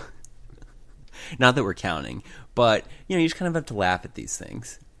original. Not that we're counting, but you just kind of have to laugh at these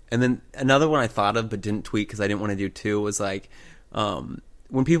things. And then another one I thought of but didn't tweet because I didn't want to do too was like,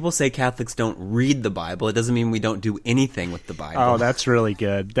 when people say Catholics don't read the Bible, it doesn't mean we don't do anything with the Bible. Oh, that's really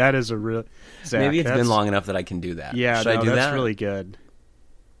good. That is a real. Maybe it's been long enough that I can do that. Yeah, Should I do that's that? really good.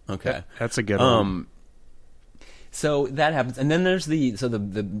 Okay, that's a good one. So that happens, and then there's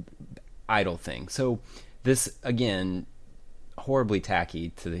the idol thing. So this again, horribly tacky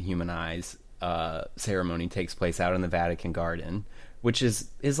to the human eyes. Ceremony takes place out in the Vatican garden, which is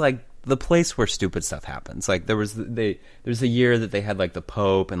like the place where stupid stuff happens. Like there's a year that they had like the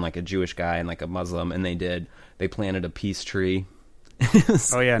Pope and like a Jewish guy and like a Muslim, and they planted a peace tree.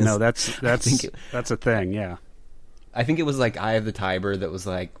 That's a thing. Yeah, I think it was like Eye of the Tiber that was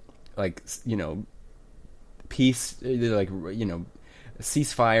like peace,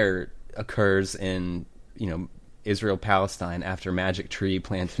 ceasefire occurs in Israel Palestine after magic tree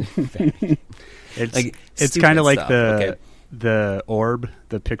planted. It's kind of like the orb,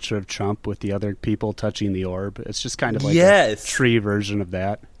 the picture of Trump with the other people touching the orb. It's just kind of like a tree version of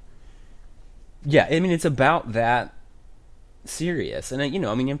that. Yeah, I mean it's about that serious, and you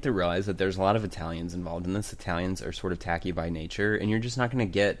have to realize that there's a lot of Italians involved in this. Italians are sort of tacky by nature, and you're just not going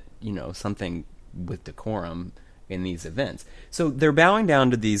to get something with decorum in these events. So they're bowing down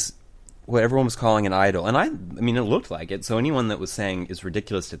to these, what everyone was calling an idol. And I mean, it looked like it. So anyone that was saying it's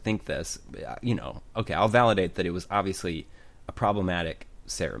ridiculous to think this, okay, I'll validate that it was obviously a problematic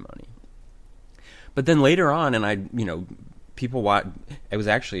ceremony. But then later on, and people watched, it was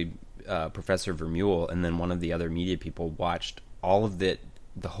actually Professor Vermeulen and then one of the other media people watched all of the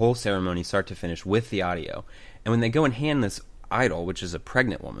whole ceremony start to finish with the audio. And when they go and hand this idol, which is a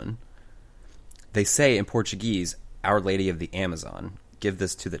pregnant woman, they say in Portuguese, Our Lady of the Amazon, give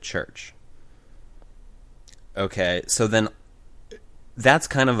this to the church. Okay, so then that's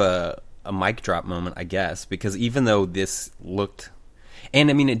kind of a mic drop moment, I guess, because even though this looked... And,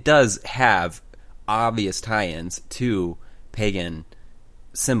 I mean, it does have obvious tie-ins to pagan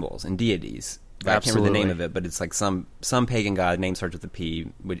symbols and deities. I can't remember the name of it, but it's like some pagan god, name starts with a P,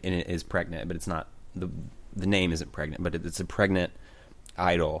 and it is pregnant, but it's not... The name isn't pregnant, but it's a pregnant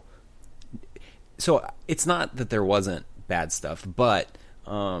idol. So it's not that there wasn't bad stuff, but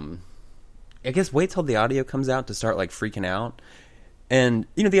I guess wait till the audio comes out to start like freaking out. And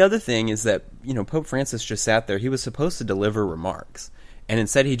the other thing is that Pope Francis just sat there. He was supposed to deliver remarks, and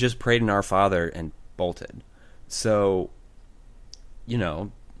instead he just prayed in Our Father and bolted. So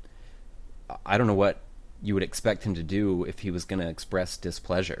I don't know what you would expect him to do if he was going to express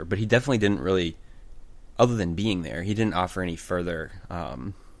displeasure, but he definitely didn't really, other than being there, he didn't offer any further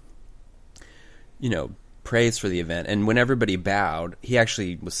praise for the event. And when everybody bowed, he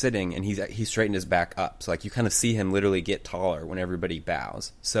actually was sitting and he straightened his back up. So like you kind of see him literally get taller when everybody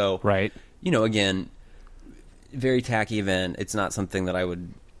bows. So right, again, very tacky event. It's not something that I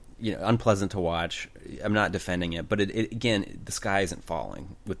would, unpleasant to watch. I'm not defending it, but it again, the sky isn't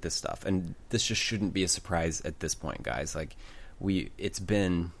falling with this stuff, and this just shouldn't be a surprise at this point, guys. Like it's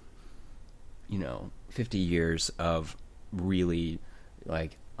been 50 years of really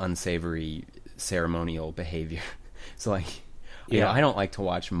like unsavory ceremonial behavior. So like I don't like to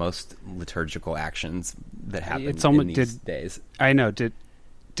watch most liturgical actions that happen in these days. I know. Did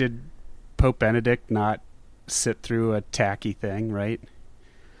Pope Benedict not sit through a tacky thing, right?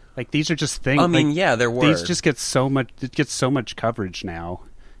 Like these are just things. I mean, there were. These just get so much coverage now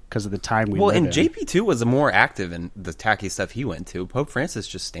because of the time we live in. Well, and JP2 was more active in the tacky stuff he went to. Pope Francis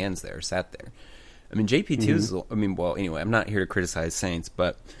just sat there. I mean, JP2's, anyway, I'm not here to criticize saints,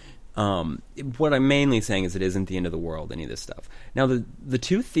 but what I'm mainly saying is it isn't the end of the world, any of this stuff. Now, the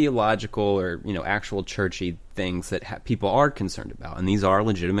two theological or, actual churchy things that people are concerned about, and these are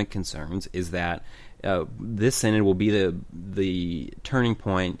legitimate concerns, is that this synod will be the turning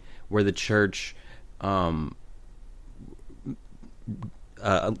point where the church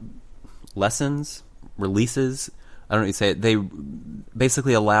releases, I don't know how you say it, they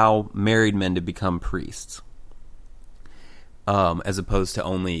basically allow married men to become priests, as opposed to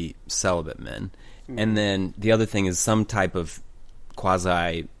only celibate men. Mm. And then the other thing is some type of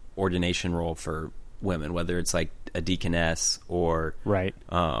quasi-ordination role for women, whether it's like a deaconess or right.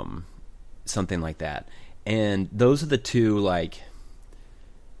 Something like that. And those are the two, like,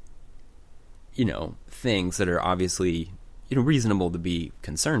 things that are obviously, reasonable to be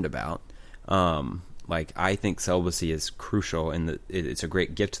concerned about. Like, I think celibacy is crucial, and it's a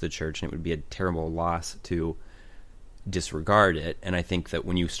great gift to the church, and it would be a terrible loss to, disregard it. And I think that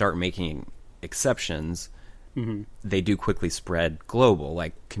when you start making exceptions, they do quickly spread global.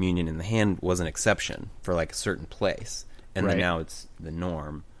 Like communion in the hand was an exception for like a certain place, and then now it's the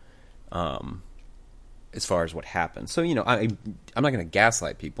norm as far as what happens. So, I'm not going to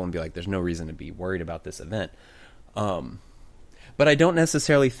gaslight people and be like, there's no reason to be worried about this event. But I don't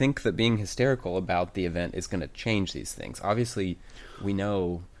necessarily think that being hysterical about the event is going to change these things. Obviously, we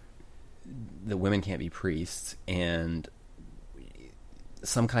know that women can't be priests, and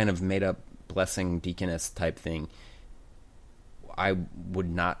some kind of made-up blessing deaconess type thing, I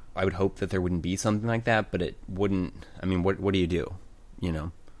would hope that there wouldn't be something like that, but it wouldn't. I mean, what do you do?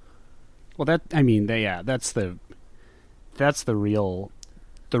 Well, that's the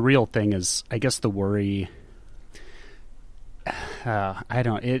real thing is, I guess, the worry. Because I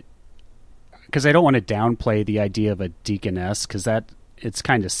don't want to downplay the idea of a deaconess, because it's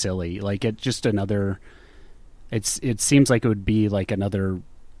kind of silly. Like, it seems like it would be like another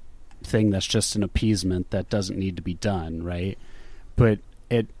thing that's just an appeasement that doesn't need to be done, right? But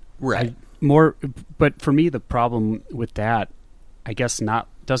but for me, the problem with that, I guess,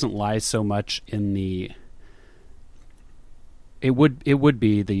 doesn't lie so much in it would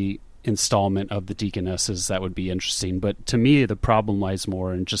be the installment of the deaconesses that would be interesting, but to me the problem lies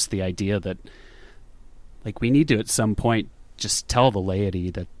more in just the idea that, like, we need to at some point just tell the laity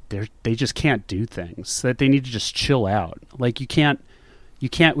that they just can't do things, that they need to just chill out. Like, we can't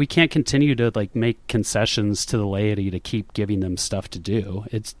continue to, like, make concessions to the laity to keep giving them stuff to do.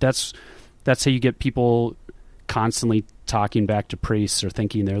 That's how you get people constantly talking back to priests, or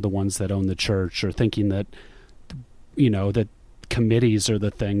thinking they're the ones that own the church, or thinking that, that committees are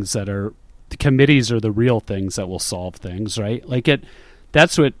the real things that will solve things, right? Like, I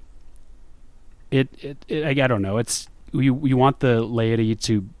don't know. It's, we want the laity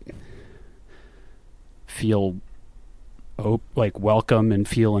to feel welcome and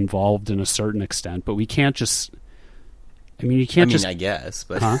feel involved in a certain extent, but we can't just. I guess,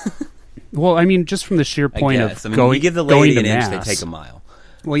 but. Huh? Well, just from the sheer point of you give the laity going to an mass, inch, they take a mile.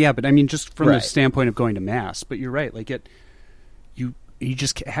 Well, yeah, but just from the standpoint of going to mass. But you're right. Like, you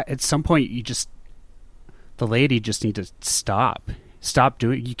just at some point the laity just need to stop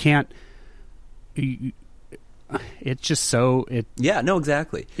doing. You can't. It's just so it. Yeah. No.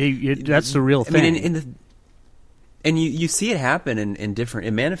 Exactly. That's the real thing. And you see it happen in different.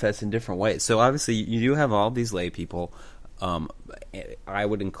 It manifests in different ways. So obviously, you do have all these lay people. I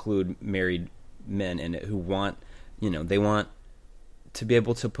would include married men in it who want, they want to be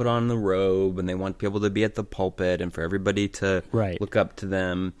able to put on the robe, and they want people to be at the pulpit, and for everybody to look up to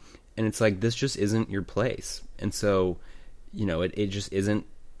them. And it's like, this just isn't your place. And so, it just isn't.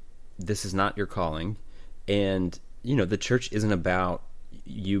 This is not your calling, and the church isn't about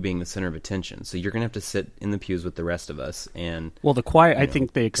you being the center of attention. So you're going to have to sit in the pews with the rest of us. And the choir. I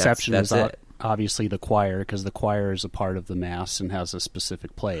think the exception is obviously the choir, because the choir is a part of the mass and has a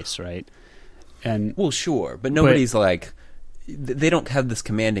specific place, right? And sure, but nobody's like, they don't have this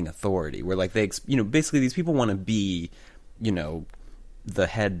commanding authority where, like, basically these people want to be, the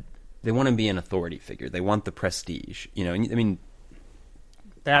head. They want to be an authority figure. They want the prestige,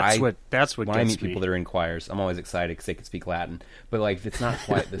 That's what when I meet people that are in choirs, I'm always excited because they can speak Latin. But, like, it's not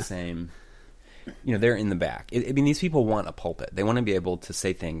quite the same. They're in the back. These people want a pulpit. They want to be able to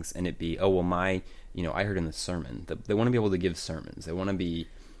say things and it be, I heard in the sermon. They want to be able to give sermons. They want to be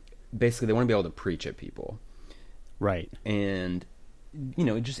able to preach at people. Right. And,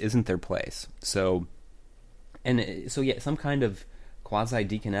 it just isn't their place. So some kind of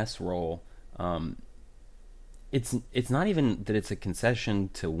quasi-deaconess role, it's not even that it's a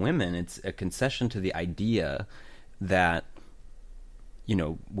concession to women. It's a concession to the idea that,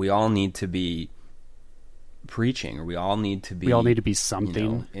 we all need to be preaching, or we all need to be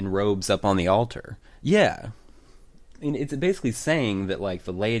something in robes up on the altar. Yeah. It's basically saying that, like,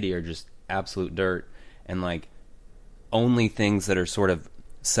 the laity are just absolute dirt, and, like, only things that are sort of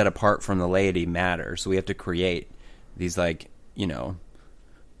set apart from the laity matter. So we have to create these, like,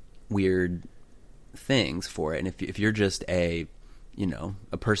 weird things for it. And if you're just a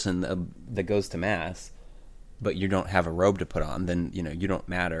person that goes to mass, but you don't have a robe to put on, then you don't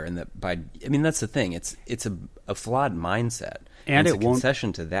matter. And that's the thing. It's a flawed mindset, and it's a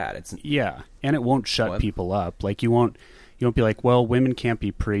concession to that. And it won't shut people up. Like, you won't be like, well, women can't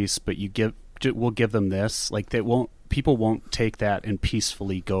be priests, but we'll give them this. Like, people won't take that and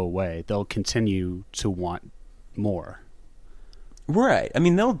peacefully go away. They'll continue to want more. Right.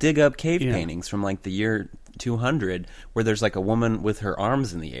 They'll dig up cave paintings from, like, the year 200 where there's, like, a woman with her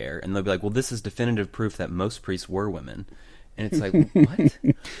arms in the air, and they'll be like, well, this is definitive proof that most priests were women. And it's like, what?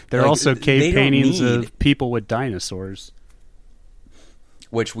 There are like, also cave paintings need, of people with dinosaurs.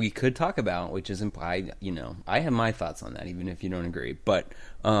 which we could talk about, which is implied. I have my thoughts on that, even if you don't agree. But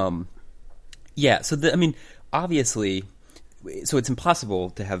yeah, so I mean, obviously, so it's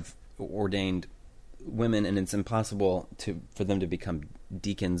impossible to have ordained women, and it's impossible for them to become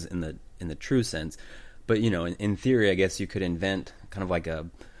deacons in the true sense. But in theory, I guess you could invent kind of like a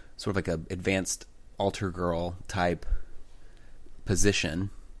sort of like a advanced altar girl type position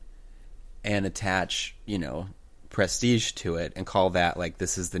and attach prestige to it and call that like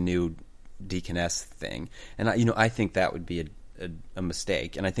this is the new deaconess thing. And I think that would be a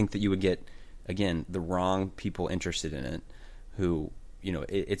mistake, and I think that you would get, again, the wrong people interested in it, who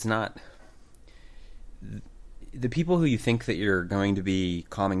it's not the people who you think that you're going to be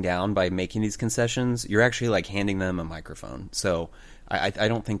calming down by making these concessions. You're actually like handing them a microphone. So I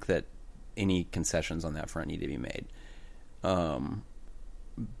don't think that any concessions on that front need to be made.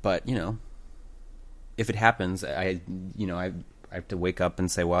 But if it happens, I have to wake up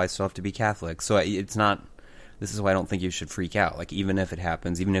and say, well, I still have to be Catholic. So it's not. This is why I don't think you should freak out. Like, even if it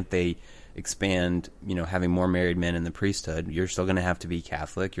happens, even if they expand, having more married men in the priesthood, you're still going to have to be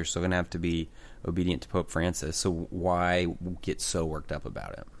Catholic. You're still going to have to be obedient to Pope Francis. So why get so worked up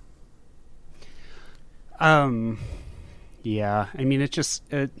about it? Yeah. I mean, it just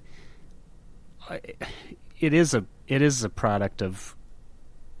it is a product of.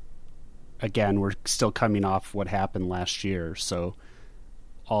 Again, we're still coming off what happened last year, so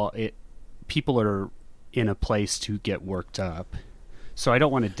people are in a place to get worked up. So I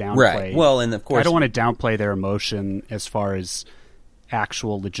don't want to downplay. Right. Well, and of course, I don't want to downplay their emotion as far as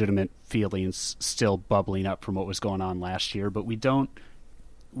actual legitimate feelings still bubbling up from what was going on last year. But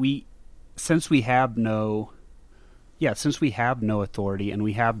since we have no authority and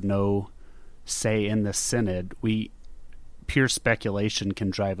we have no say in the synod, pure speculation can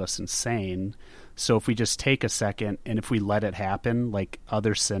drive us insane. So if we just take a second and if we let it happen, like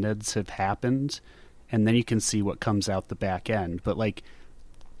other synods have happened, and then you can see what comes out the back end. But like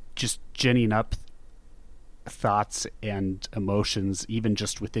just ginning up thoughts and emotions, even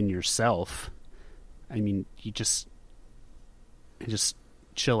just within yourself, I mean, you just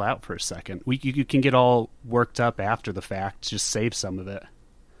chill out for a second. You can get all worked up after the fact. Just save some of it.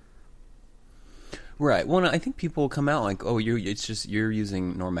 Right. Well, I think people come out like, oh, you're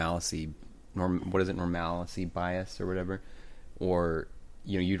using normalcy bias or whatever, or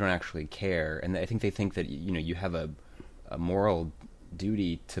you don't actually care. And I think they think that you have a moral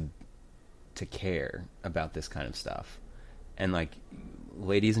duty to care about this kind of stuff. And like,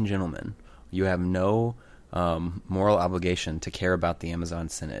 ladies and gentlemen, you have no moral obligation to care about the Amazon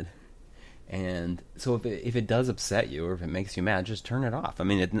Synod. And so if it does upset you or if it makes you mad, just turn it off. I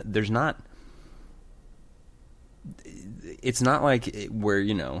mean, it's not like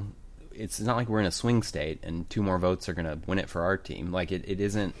it's not like we're in a swing state and 2 more votes are going to win it for our team. Like it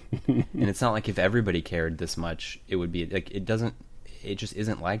isn't, and it's not like if everybody cared this much, it would be like, it just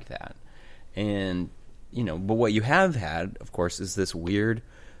isn't like that. And, but what you have had, of course, is this weird,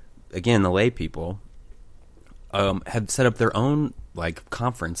 again, the lay people have set up their own like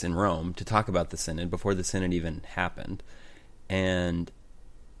conference in Rome to talk about the synod before the synod even happened. And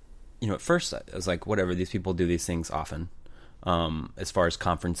at first I was like, whatever, these people do these things often, as far as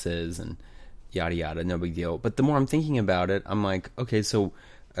conferences and yada yada, no big deal. But the more I'm thinking about it, I'm like, okay, so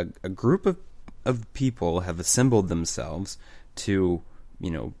a group of people have assembled themselves to,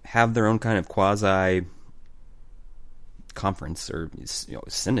 have their own kind of quasi conference or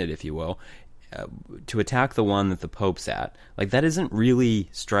synod, if you will, to attack the one that the Pope's at. Like, that doesn't really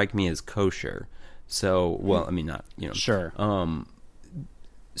strike me as kosher. So, well, I mean, not, Sure.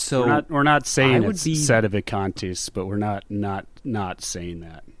 So we're not saying it's sedevacantis, but we're not saying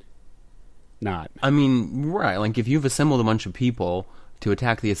that. Not. I mean, right. Like, if you've assembled a bunch of people to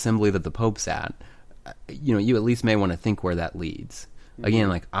attack the assembly that the Pope's at, you at least may want to think where that leads. Mm-hmm. Again,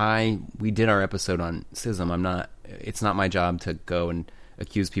 like we did our episode on schism. It's not my job to go and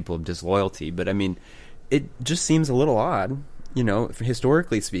accuse people of disloyalty, but I mean, it just seems a little odd,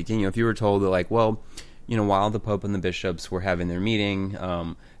 historically speaking. If you were told that, like, well, while the Pope and the bishops were having their meeting,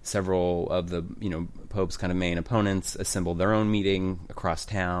 several of the, Pope's kind of main opponents assembled their own meeting across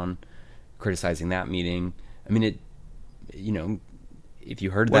town, criticizing that meeting. I mean, if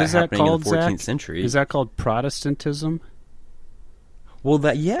you heard that happening in the 14th century... Is that called Protestantism? Well,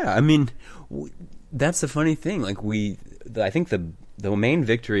 I mean, that's the funny thing. Like, I think the main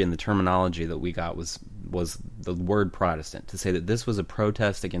victory in the terminology that we got was the word Protestant, to say that this was a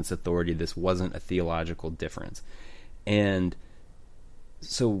protest against authority. This wasn't a theological difference. And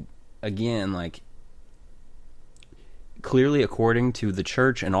so, again, like, clearly, according to the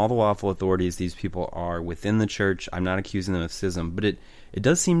church and all the lawful authorities, these people are within the church. I'm not accusing them of schism, but it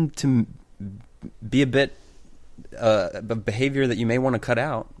does seem to be a bit a behavior that you may want to cut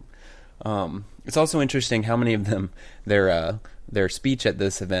out. It's also interesting how many of them, their speech at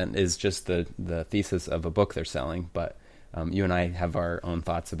this event is just the thesis of a book they're selling, but you and I have our own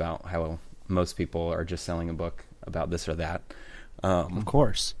thoughts about how most people are just selling a book about this or that. Of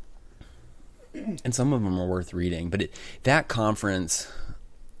course. And some of them are worth reading. But that conference,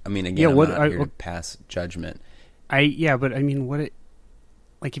 I mean, again, I'm not here to pass judgment. But I mean,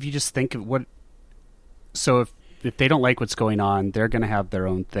 if you just think of what... So if they don't like what's going on, they're going to have their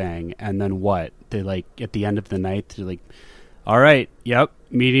own thing. And then what? They at the end of the night, they're like, all right, yep,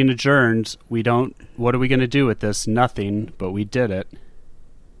 meeting adjourned. What are we going to do with this? Nothing, but we did it.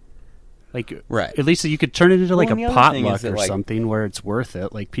 Right. At least you could turn it into a potluck or that, something where it's worth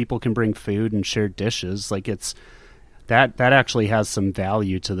it. People can bring food and share dishes. It's that actually has some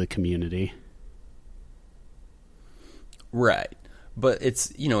value to the community. Right. But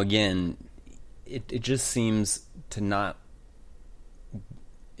it's, again, it just seems to not,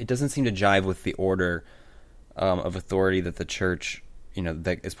 it doesn't seem to jive with the order of authority that the church,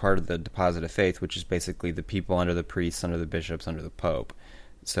 that is part of the deposit of faith, which is basically the people under the priests, under the bishops, under the Pope.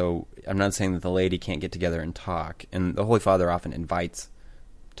 So I'm not saying that the laity can't get together and talk, and the Holy Father often invites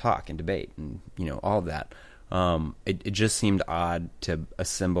talk and debate and all of that. It just seemed odd to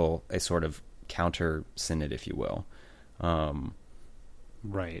assemble a sort of counter synod, if you will.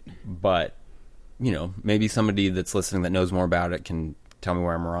 Right. But maybe somebody that's listening that knows more about it can tell me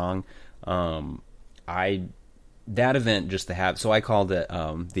where I'm wrong. That event just to have, so I called it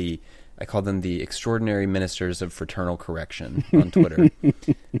I called them the Extraordinary Ministers of Fraternal Correction on Twitter.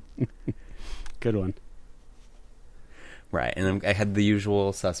 Good one. Right, and I had the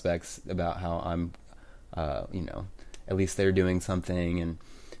usual suspects about how I'm, at least they're doing something and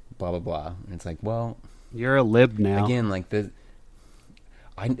blah, blah, blah. And it's like, well... You're a lib now. Again,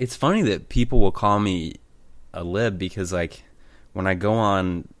 it's funny that people will call me a lib because, when I go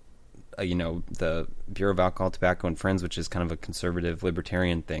on... the Bureau of Alcohol, Tobacco, and Friends, which is kind of a conservative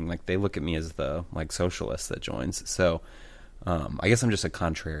libertarian thing, they look at me as the socialist that joins. So I guess I'm just a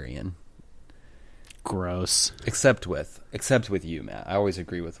contrarian. Gross. Except with you, Matt. I always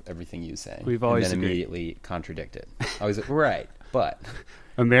agree with everything you say. We've always and then agreed. Immediately contradict it. Always right, but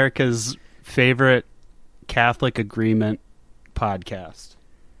America's favorite Catholic agreement podcast.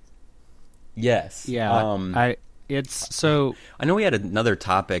 Yes. Yeah. It's so... I know we had another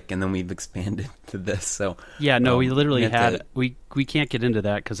topic, and then we've expanded to this. So yeah, no, we literally had... We can't get into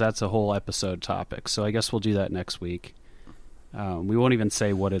that because that's a whole episode topic. So I guess we'll do that next week. We won't even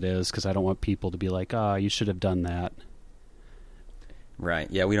say what it is because I don't want people to be like, you should have done that. Right.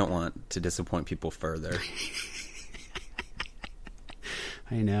 Yeah, we don't want to disappoint people further.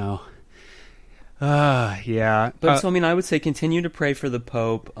 I know. Yeah. But so, I would say continue to pray for the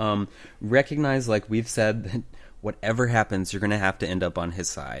Pope. Recognize, like we've said, that whatever happens, you're going to have to end up on his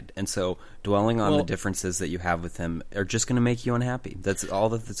side. And so dwelling on the differences that you have with him are just going to make you unhappy. That's all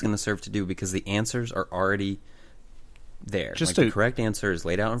that it's going to serve to do because the answers are already there. The correct answer is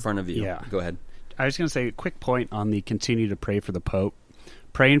laid out in front of you. Yeah. Go ahead. I was going to say a quick point on the continue to pray for the Pope.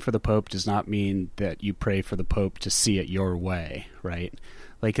 Praying for the Pope does not mean that you pray for the Pope to see it your way, right?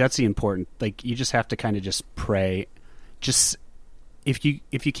 That's the important... you just have to kind of just pray. Just... If you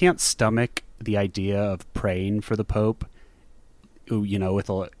can't stomach the idea of praying for the Pope,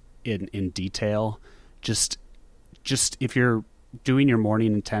 in detail, just if you're doing your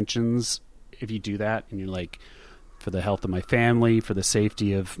morning intentions, if you do that and you're like, for the health of my family, for the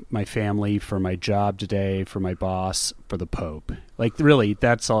safety of my family, for my job today, for my boss, for the Pope. Really,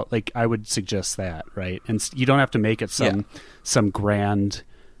 that's all. I would suggest that, right? And you don't have to make it some grand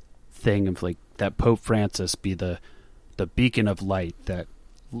thing of that Pope Francis be the beacon of light that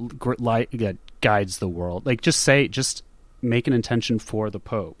guides the world. Just make an intention for the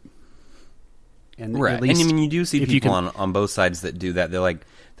Pope. And right. At least and you do see people on both sides that do that. They're like,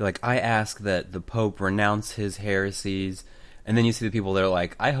 I ask that the Pope renounce his heresies. And then you see the people that are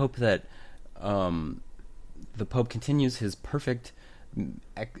like, I hope that the Pope continues his perfect,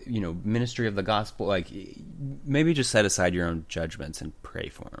 ministry of the gospel. Maybe just set aside your own judgments and pray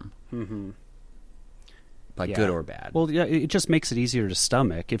for him. Mm-hmm. Good or bad. Well, yeah, it just makes it easier to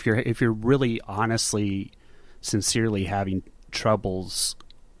stomach. If you're really honestly, sincerely having troubles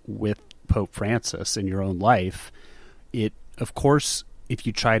with Pope Francis in your own life, of course, if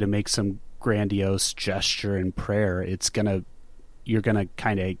you try to make some grandiose gesture in prayer, you're gonna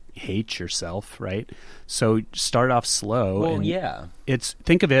kind of hate yourself, right? So start off slow. Well, yeah.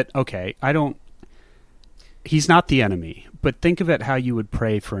 Think of it. Okay, he's not the enemy, but think of it how you would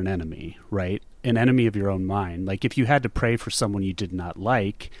pray for an enemy, right? An enemy of your own mind. Like if you had to pray for someone you did not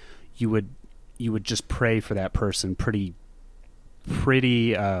like, you would just pray for that person pretty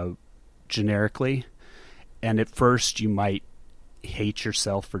generically. And at first you might hate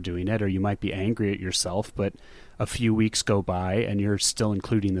yourself for doing it, or you might be angry at yourself, but a few weeks go by and you're still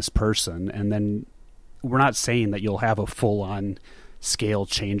including this person. And then we're not saying that you'll have a full-on scale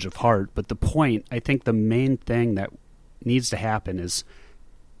change of heart, but the point, I think the main thing that needs to happen is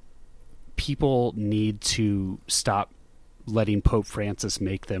people need to stop letting Pope Francis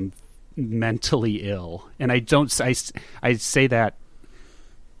make them mentally ill. And I say that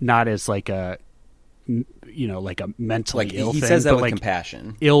not as like a, like a mentally like ill he thing, says that but with like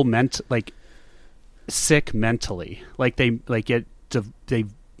compassion. like sick mentally. Like they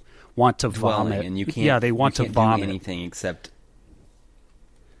want to Dwelling, vomit, and you can't. Yeah, they want you to can't vomit do anything except.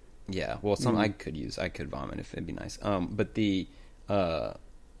 Yeah, well, I could vomit if it'd be nice. But the,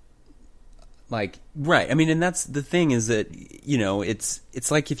 right. I mean, and that's the thing is that,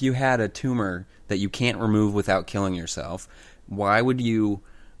 it's like if you had a tumor that you can't remove without killing yourself, why would you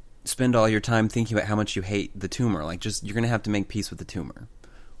spend all your time thinking about how much you hate the tumor? Like, you're going to have to make peace with the tumor.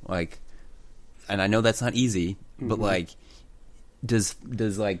 Like, and I know that's not easy, but like, does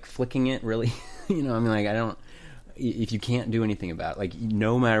like flicking it really, I mean, like, I don't, if you can't do anything about it, like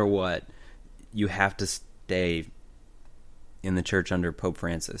no matter what, you have to stay in the church under Pope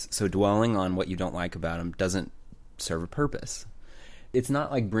Francis. So dwelling on what you don't like about him doesn't serve a purpose. It's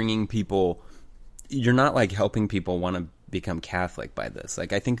not like bringing people, you're not like helping people want to become Catholic by this.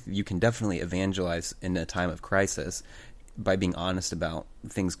 Like I think you can definitely evangelize in a time of crisis by being honest about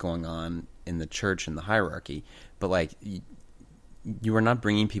things going on in the church and the hierarchy. But like you are not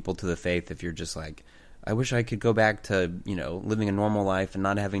bringing people to the faith if you're just like, I wish I could go back to, living a normal life and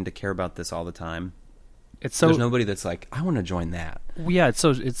not having to care about this all the time. There's nobody that's like, I want to join that. Yeah,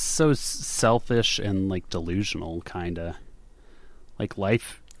 it's so selfish and like delusional, kind of. Like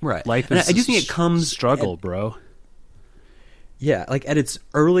life, right? Life and is I do think it comes struggle, bro. Yeah, like at its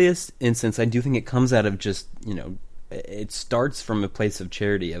earliest instance, I do think it comes out of just it starts from a place of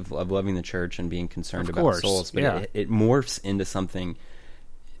charity, of loving the church and being concerned about souls, but it morphs into something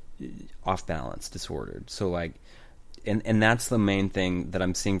off balance, disordered. So like, and that's the main thing that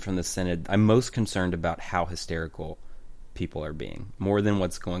I'm seeing from the Synod. I'm most concerned about how hysterical people are being, more than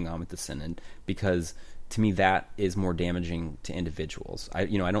what's going on with the Synod, because to me that is more damaging to individuals. I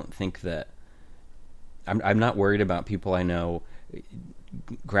don't think that I'm not worried about people I know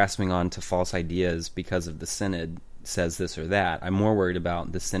grasping on to false ideas because of the Synod says this or that. I'm more worried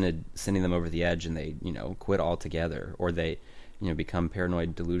about the Synod sending them over the edge and they quit altogether, or they become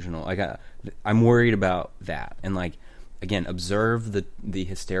paranoid, delusional. Like I'm worried about that. And like, again, observe the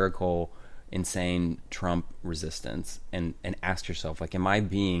hysterical, insane Trump resistance and ask yourself, like, am I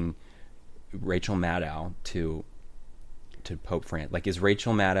being Rachel Maddow to Pope Francis? Like, is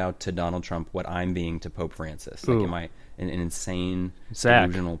Rachel Maddow to Donald Trump what I'm being to Pope Francis? Like, am I an insane,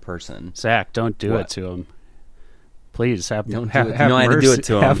 delusional person? Zach, don't do it to him. Please have mercy. To do it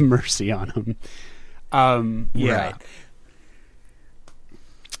to him. Have mercy on him. Yeah. Right.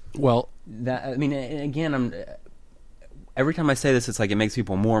 Well, again, every time I say this, it's like it makes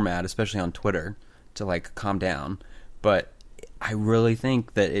people more mad, especially on Twitter, to like calm down. But I really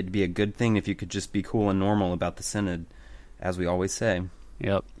think that it'd be a good thing if you could just be cool and normal about the Synod, as we always say.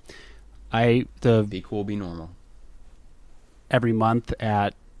 Yep. Be cool, be normal. Every month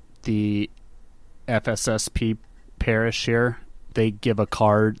at the FSSP parish here, they give a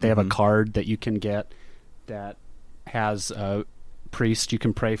card. They have a card that you can get that has a priest you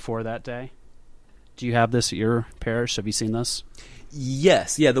can pray for that day. Do you have this at your parish? Have you seen this?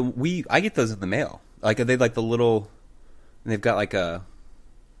 Yes. Yeah. I get those in the mail. Like, are they like the little? They've got like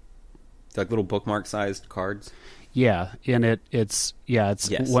little bookmark sized cards. Yeah, and it's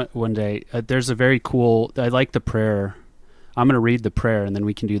Yes. one day. There's a very cool. I like the prayer. I'm going to read the prayer, and then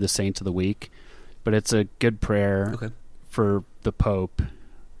we can do the Saint of the Week. But it's a good prayer for the Pope,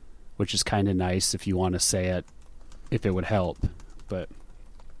 which is kind of nice if you want to say it, if it would help. But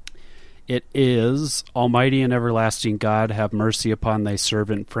it is, Almighty and everlasting God, have mercy upon thy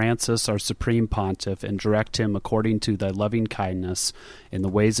servant Francis, our supreme pontiff, and direct him according to thy loving kindness in the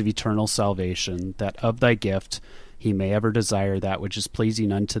ways of eternal salvation, that of thy gift he may ever desire that which is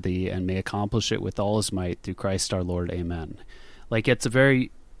pleasing unto thee, and may accomplish it with all his might, through Christ our Lord. Amen. Like, it's a very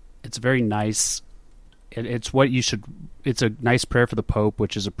nice, it's what you should, it's a nice prayer for the Pope,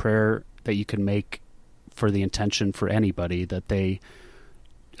 which is a prayer that you can make for the intention for anybody, that they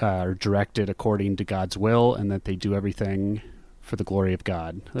are directed according to God's will, and that they do everything for the glory of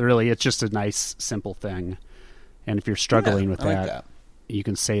God. Really, it's just a nice, simple thing. And if you're struggling with I like that, you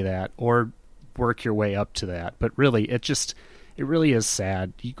can say that or work your way up to that. But really, it really is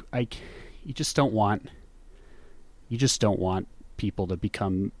sad. You just don't want people to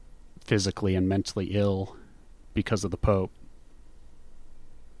become physically and mentally ill because of the Pope.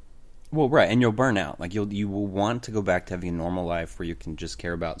 Well, right, and you'll burn out. Like you will want to go back to having a normal life where you can just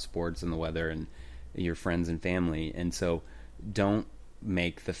care about sports and the weather and your friends and family. And so, don't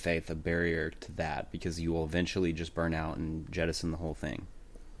make the faith a barrier to that, because you will eventually just burn out and jettison the whole thing.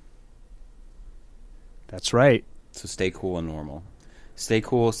 That's right. So stay cool and normal. Stay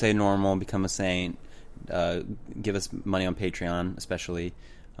cool, stay normal, become a saint. Give us money on Patreon, especially.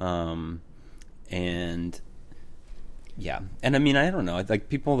 And yeah, and I mean, I don't know, like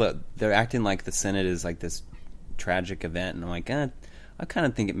people that they're acting like the Synod is like this tragic event, and I'm like, I kind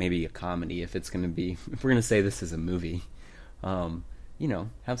of think it may be a comedy if we're going to say this is a movie.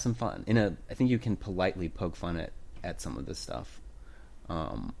 Have some fun. I think you can politely poke fun at some of this stuff,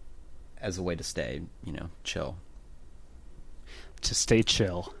 as a way to stay, chill. To stay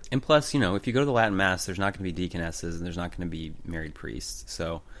chill. And plus, if you go to the Latin Mass, there's not going to be deaconesses and there's not going to be married priests.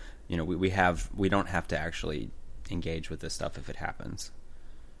 So, we don't have to actually engage with this stuff if it happens.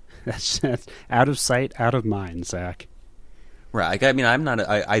 That's out of sight, out of mind, Zach. Right. I mean,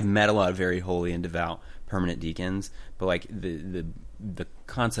 I've met a lot of very holy and devout permanent deacons, but like the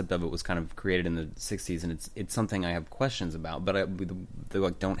concept of it was kind of created in the 60s, and it's something I have questions about. But they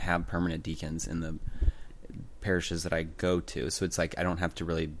like don't have permanent deacons in the parishes that I go to, so it's like I don't have to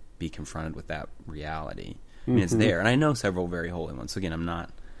really be confronted with that reality. I mean, it's there, and I know several very holy ones. So again, I'm not,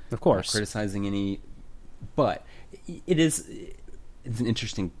 of course, criticizing any, but it's an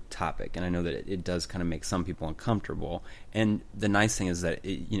interesting topic, and I know that it does kind of make some people uncomfortable. And the nice thing is that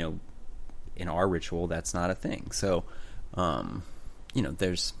in our ritual, that's not a thing. So,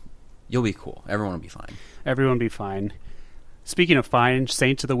 you'll be cool. Everyone will be fine. Everyone will be fine. Speaking of fine,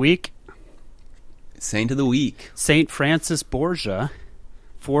 Saint of the Week. Saint of the Week. Saint Francis Borgia,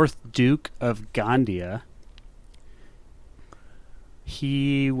 4th Duke of Gandia.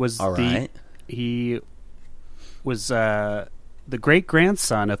 He was the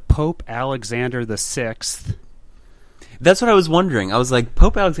great-grandson of Pope Alexander VI. That's what I was wondering. I was like,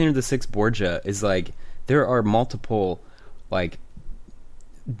 Pope Alexander VI Borgia is like, there are multiple, like,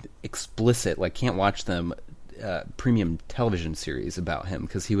 explicit, like, can't watch them, premium television series about him,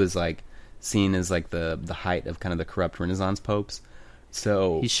 because he was, like, seen as, like, the height of kind of the corrupt Renaissance popes.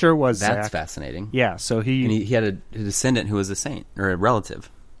 So he sure was. That's Zach. fascinating. Yeah, so he had a descendant who was a saint, or a relative.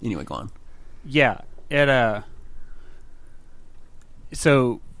 Anyway, go on. Yeah,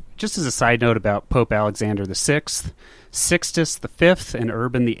 so just as a side note about Pope Alexander VI, Sixtus V and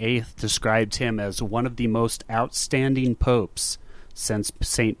Urban VIII described him as one of the most outstanding popes since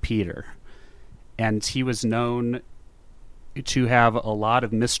St. Peter. And he was known to have a lot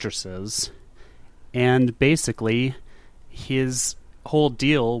of mistresses, and basically his whole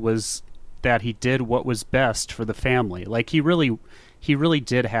deal was that he did what was best for the family. Like, he really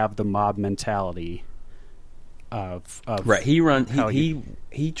did have the mob mentality of right.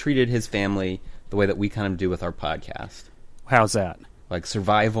 He treated his family the way that we kind of do with our podcast. How's that? Like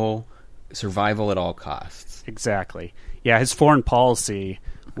survival at all costs. Exactly. Yeah, his foreign policy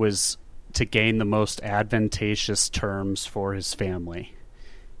was to gain the most advantageous terms for his family.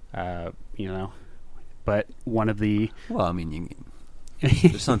 But one of the... Well, I mean,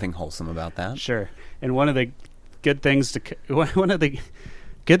 there's something wholesome about that. Sure. And one of the good things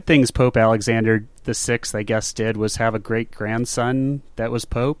Pope Alexander VI, I guess, did was have a great-grandson that was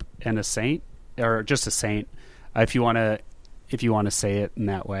Pope and a saint, or just a saint, if you want to say it in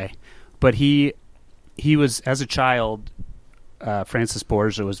that way. But he was, as a child, Francis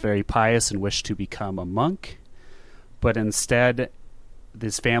Borgia was very pious and wished to become a monk, but instead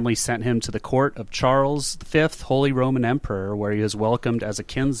his family sent him to the court of Charles V, Holy Roman Emperor, where he was welcomed as a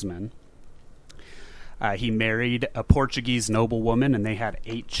kinsman. He married a Portuguese noblewoman, and they had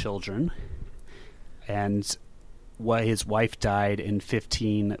 8 children. And his wife died in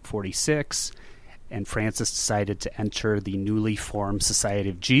 1546, and Francis decided to enter the newly formed Society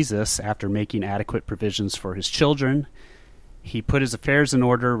of Jesus after making adequate provisions for his children. He put his affairs in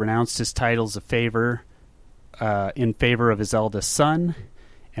order, renounced his titles in favor of his eldest son,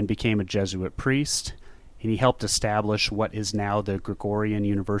 and became a Jesuit priest. And he helped establish what is now the Gregorian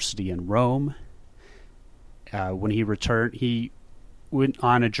University in Rome. When he returned, he went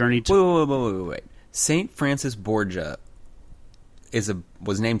on a journey to... Wait. Saint Francis Borgia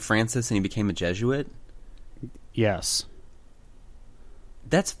was named Francis and he became a Jesuit? Yes.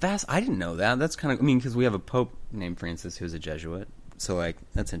 That's fast. I didn't know that. That's kind of... I mean, because we have a pope named Francis who's a Jesuit. So, like,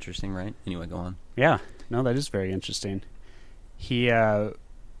 that's interesting, right? Anyway, go on. Yeah. No, that is very interesting. He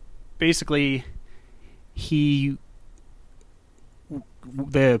basically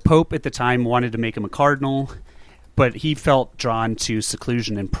the Pope at the time wanted to make him a cardinal, but he felt drawn to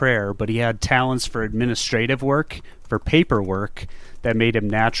seclusion and prayer. But he had talents for administrative work, for paperwork, that made him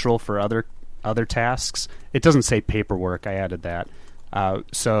natural for other tasks. It doesn't say paperwork. I added that.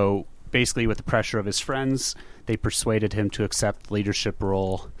 So basically, with the pressure of his friends, they persuaded him to accept the leadership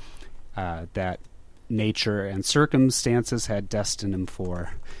role that nature and circumstances had destined him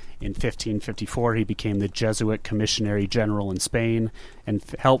for. In 1554, he became the Jesuit Commissionary General in Spain and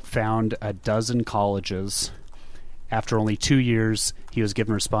helped found a dozen colleges. After only 2 years, he was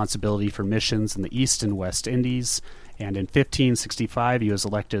given responsibility for missions in the East and West Indies, and in 1565 he was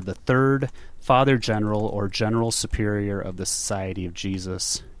elected the third Father General or General Superior of the Society of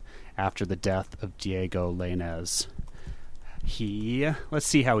Jesus after the death of Diego Lainez. Let's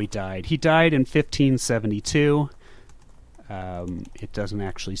see how he died. He died in 1572. It doesn't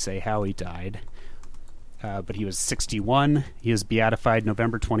actually say how he died, but he was 61. He was beatified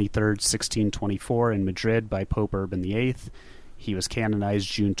November 23rd, 1624 in Madrid by Pope Urban VIII. He was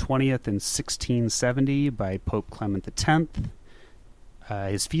canonized June 20th in 1670 by Pope Clement X.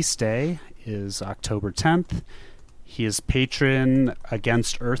 His feast day is October 10th. He is patron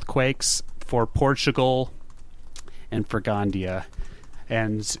against earthquakes for Portugal and for Gandia.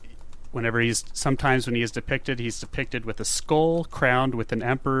 And sometimes when he is depicted, he's depicted with a skull crowned with an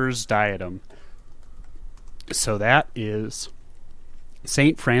emperor's diadem. So that is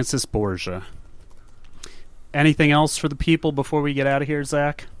St. Francis Borgia. Anything else for the people before we get out of here,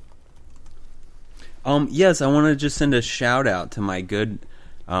 Zach? Yes, I want to just send a shout out to a good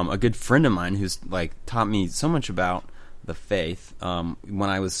friend of mine who's taught me so much about the faith. When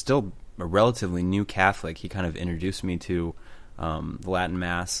I was still a relatively new Catholic, he kind of introduced me to the Latin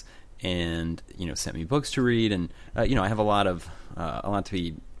Mass, and sent me books to read, and I have a lot to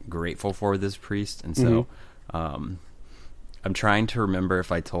be grateful for this priest, and so I'm trying to remember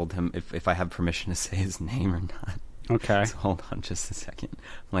if I told him if I have permission to say his name or not. Okay. So hold on just a second.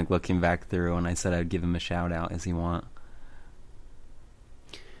 I'm looking back through, and I said I'd give him a shout out. Does he want?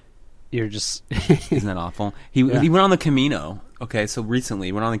 You're just Isn't that awful? He went on the Camino. Okay, so recently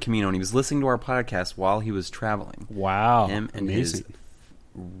he went on the Camino, and he was listening to our podcast while he was traveling. Wow. Him and amazing.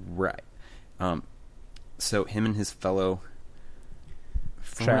 Right. So him and his fellow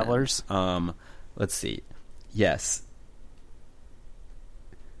travelers. Let's see. Yes.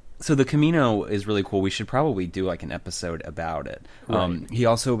 So the Camino is really cool. We should probably do an episode about it. Right. He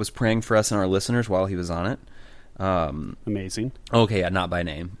also was praying for us and our listeners while he was on it. Amazing. Okay, yeah, not by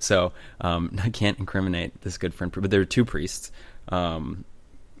name. So I can't incriminate this good friend, but there are two priests from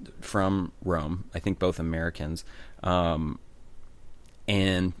Rome. I think both Americans.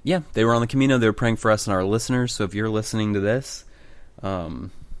 And yeah, they were on the Camino. They were praying for us and our listeners. So if you're listening to this,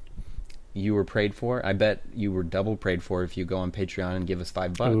 you were prayed for. I bet you were double prayed for if you go on Patreon and give us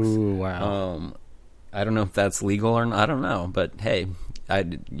 $5. Ooh, wow. I don't know if that's legal or not. I don't know, but hey,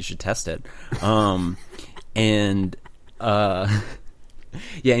 you should test it. Yeah.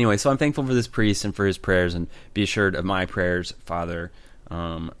 Anyway, so I'm thankful for this priest and for his prayers, and be assured of my prayers, Father.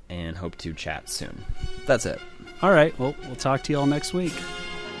 And hope to chat soon. That's it. All right. Well, we'll talk to you all next week.